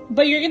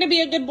 But you're going to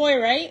be a good boy,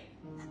 right?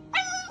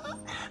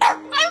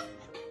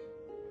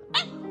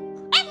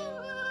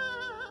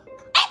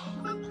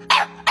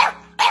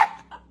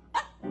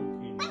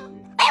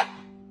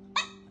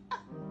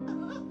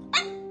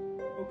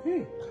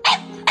 Okay.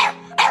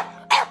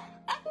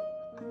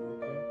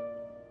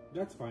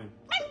 That's fine.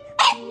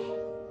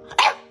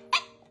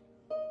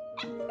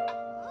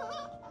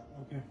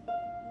 Okay.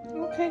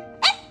 Okay.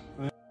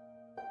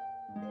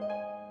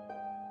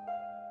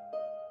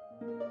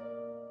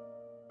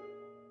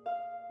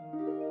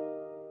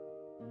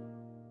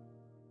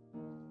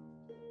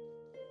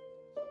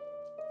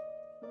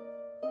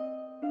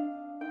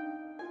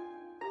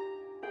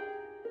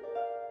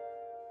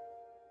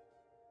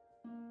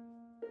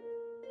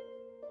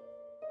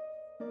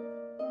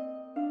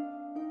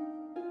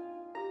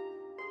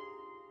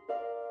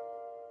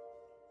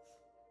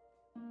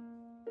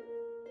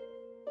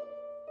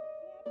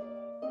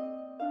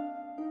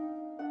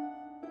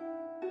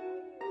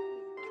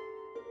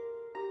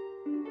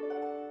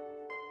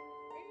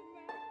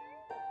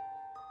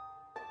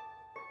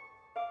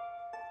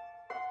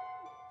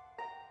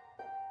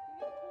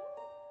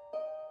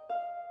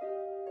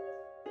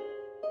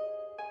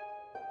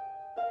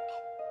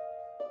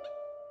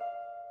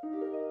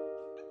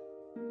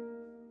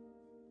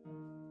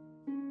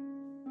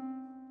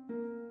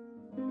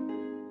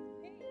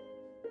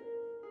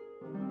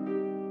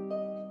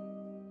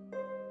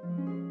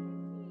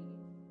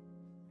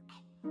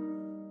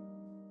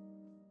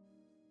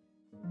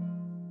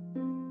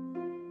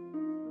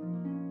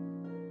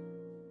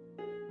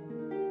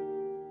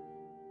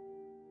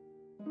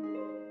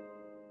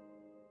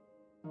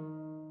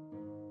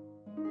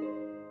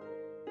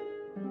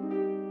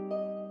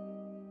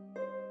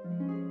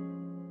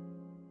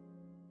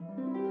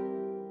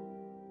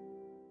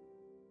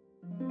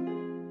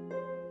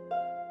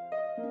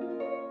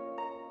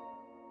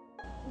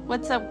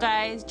 What's up,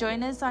 guys?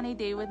 Join us on a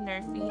day with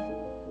Nurfie.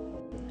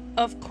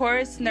 Of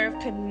course, Nurf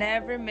could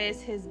never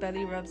miss his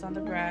belly rubs on the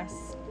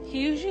grass.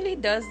 He usually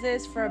does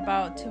this for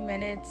about 2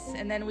 minutes,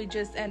 and then we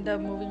just end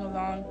up moving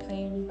along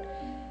playing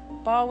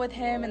ball with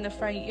him in the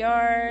front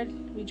yard.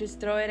 We just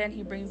throw it and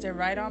he brings it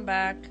right on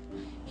back.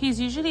 He's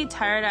usually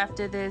tired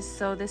after this,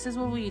 so this is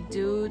what we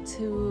do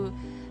to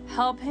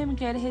help him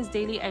get his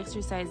daily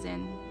exercise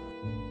in.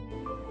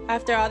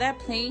 After all that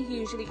playing, he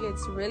usually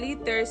gets really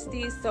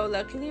thirsty, so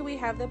luckily we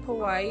have the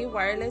Hawaii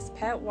wireless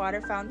pet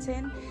water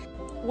fountain.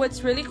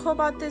 What's really cool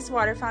about this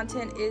water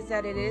fountain is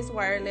that it is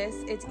wireless,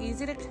 it's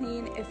easy to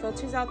clean, it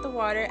filters out the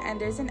water, and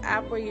there's an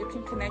app where you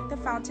can connect the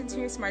fountain to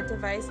your smart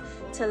device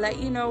to let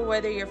you know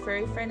whether your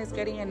furry friend is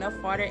getting enough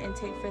water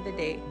intake for the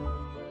day.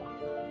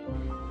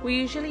 We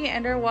usually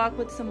end our walk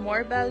with some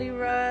more belly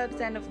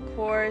rubs and of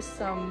course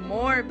some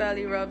more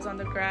belly rubs on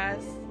the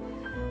grass.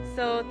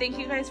 So thank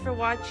you guys for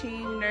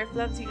watching. Nurf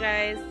loves you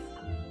guys.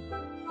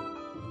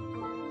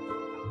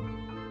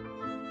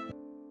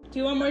 Do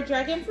you want more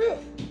dragon fruit?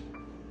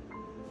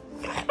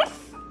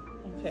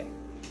 Okay.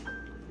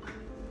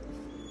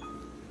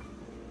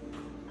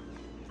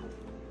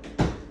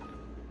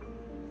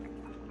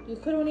 You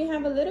could only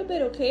have a little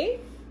bit, okay?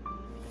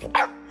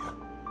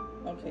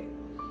 Okay.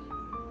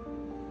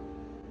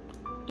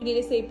 You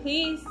need to say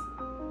please.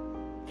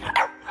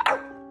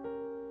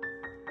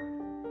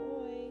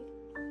 Boy.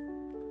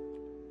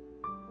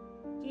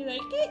 Do you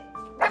like it?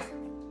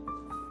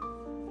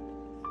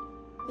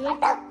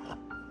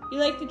 You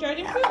like the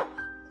dragon fruit?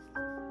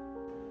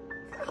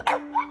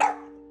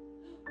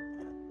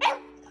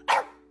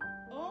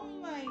 Oh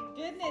my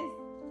goodness.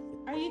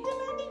 Are you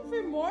demanding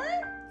for more?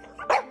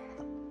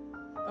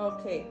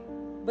 Okay.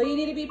 But you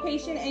need to be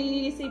patient and you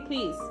need to say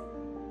please.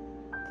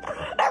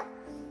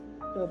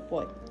 Good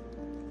boy.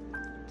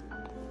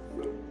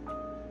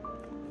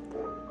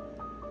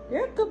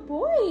 You're a good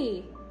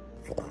boy.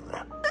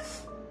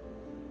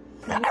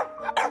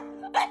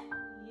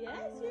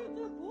 Yes, you're a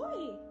good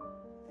boy.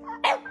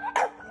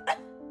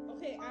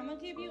 Okay, I'm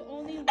gonna give you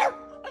only one.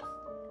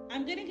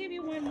 I'm gonna give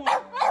you one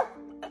more.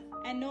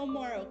 And no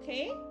more,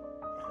 okay?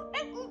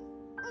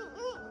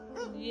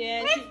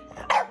 Yes.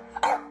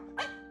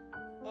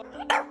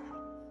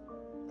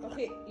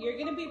 Okay, you're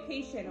gonna be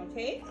patient,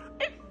 okay?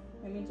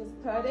 Let me just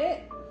cut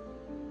it.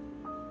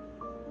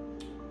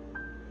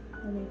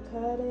 Let me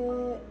cut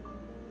it.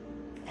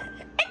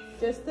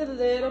 Just a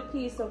little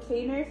piece,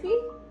 okay, Nurfie?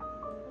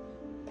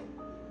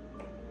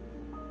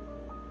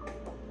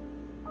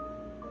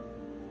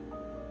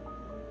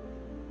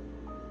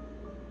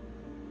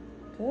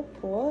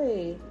 Good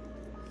boy.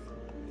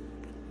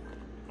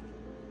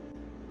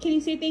 Can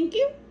you say thank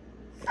you?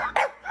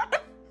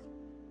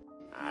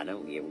 I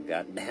don't give a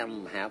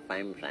goddamn how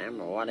famous I am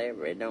or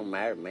whatever. It don't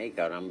matter to me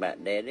because I'm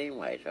about dead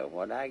anyway, so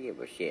what I give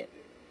a shit?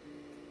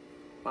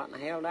 What in the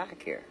hell do I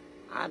care?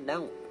 I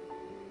don't.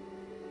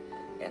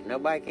 If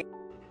nobody can...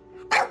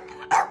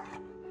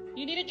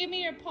 You need to give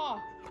me your paw.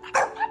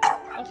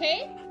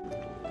 Okay?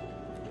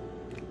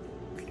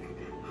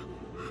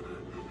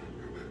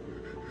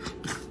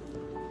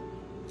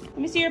 Let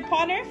me see your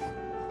paw, Nurf.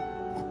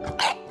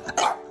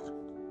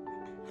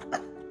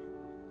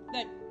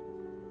 Look.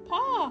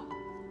 Paw.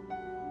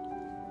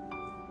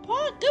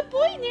 Paw. Good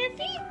boy,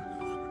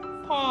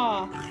 Nurfy.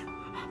 Paw.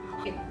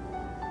 Okay.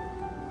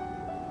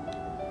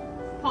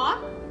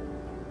 Paw?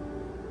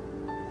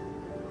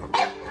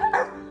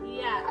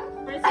 Yeah.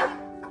 First.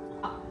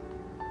 Paw.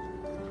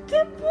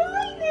 Good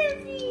boy,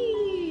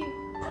 Nurfy.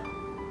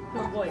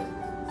 Good boy.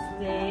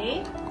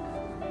 Stay.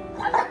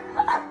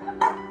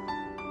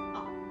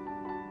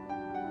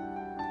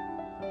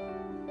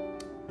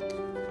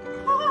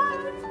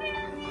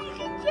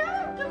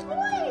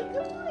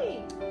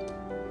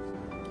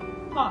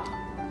 Paw.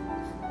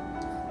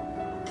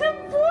 Good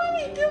boy,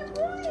 good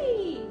boy.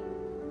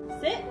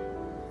 Sit.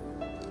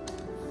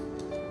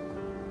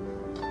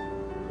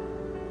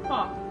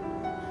 Paw.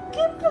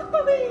 Good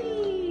boy.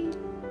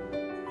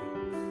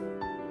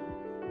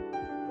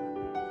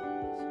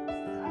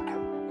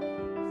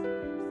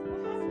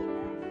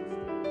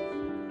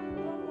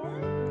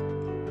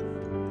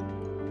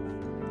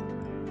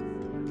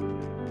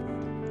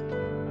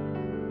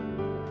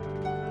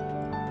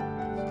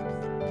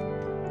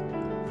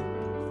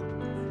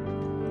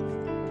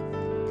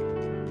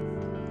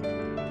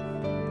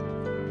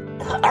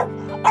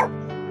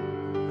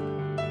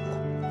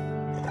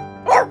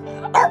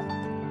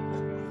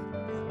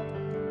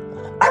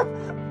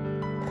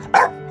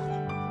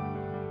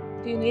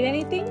 Do you need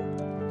anything?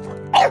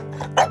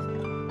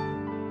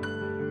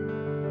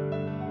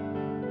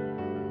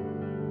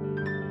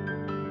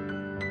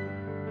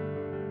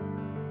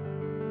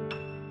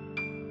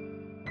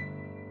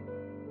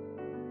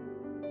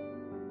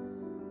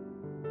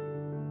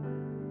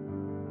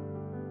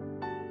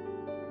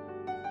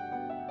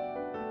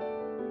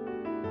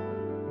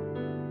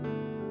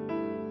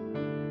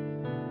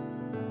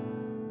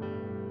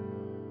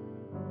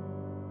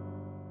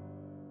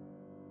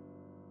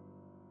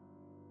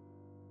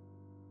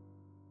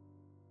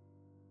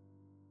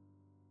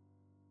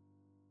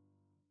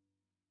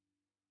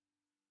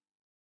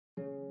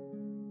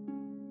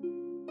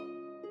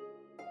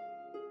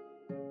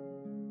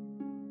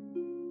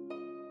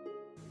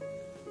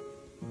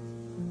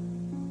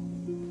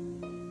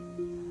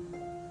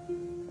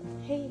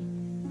 Hey,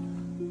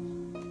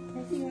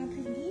 Nurfy, you want to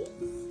play?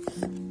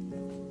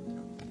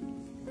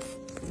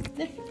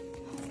 Look.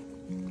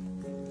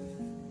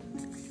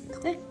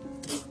 Look.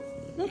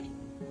 Look.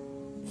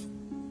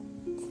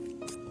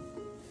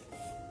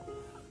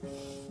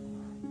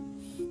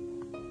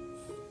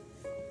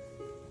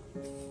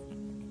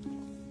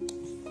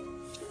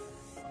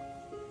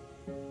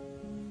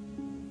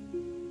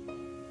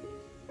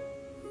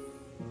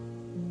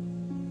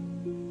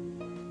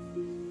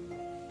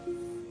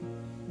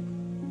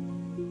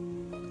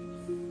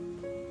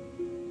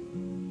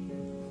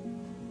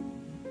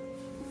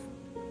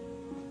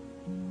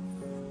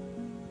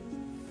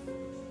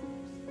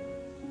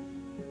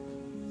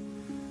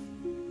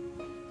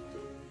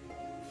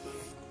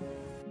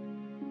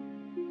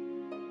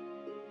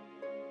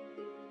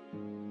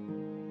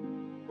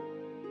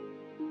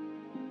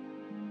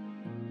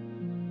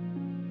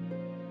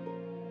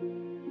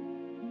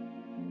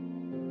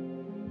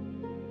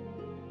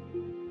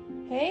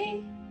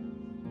 Hey.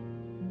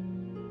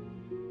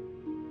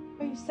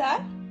 Are you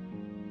sad?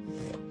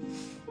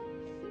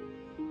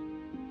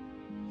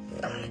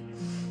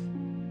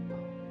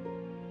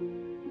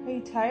 Are you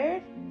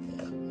tired?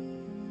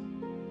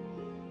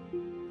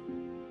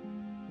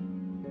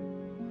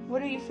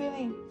 What are you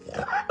feeling?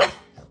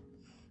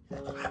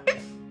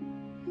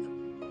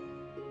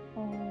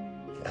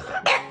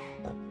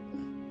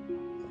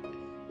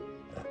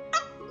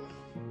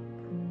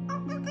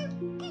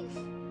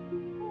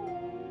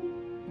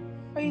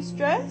 Are you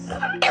stressed?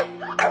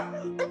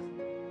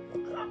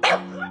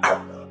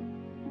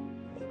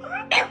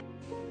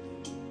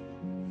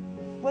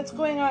 What's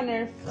going on,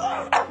 Nurf?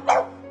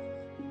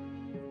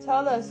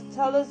 Tell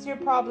us your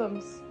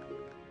problems.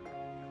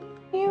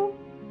 You?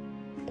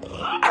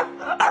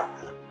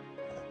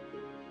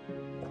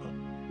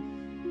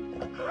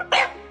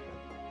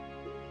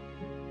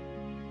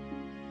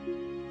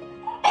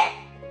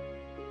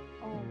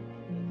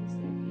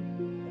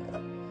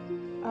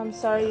 I'm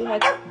sorry you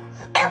had to...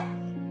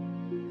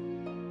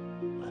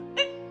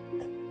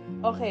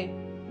 Okay.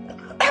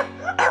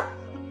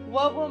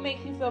 What will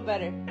make you feel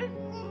better?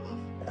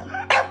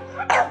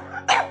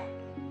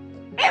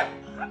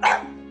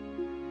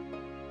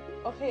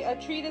 Okay, a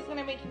treat is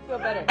gonna make you feel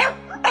better.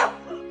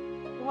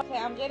 Okay,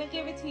 I'm gonna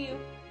give it to you.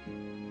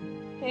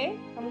 Okay?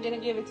 I'm gonna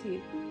give it to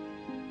you.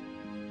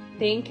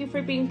 Thank you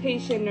for being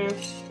patient,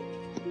 Nurf.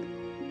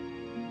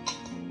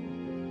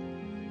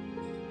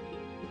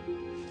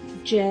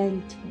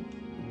 Gentle.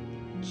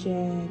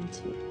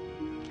 Gentle.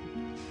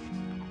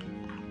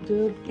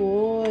 Good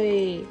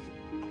boy.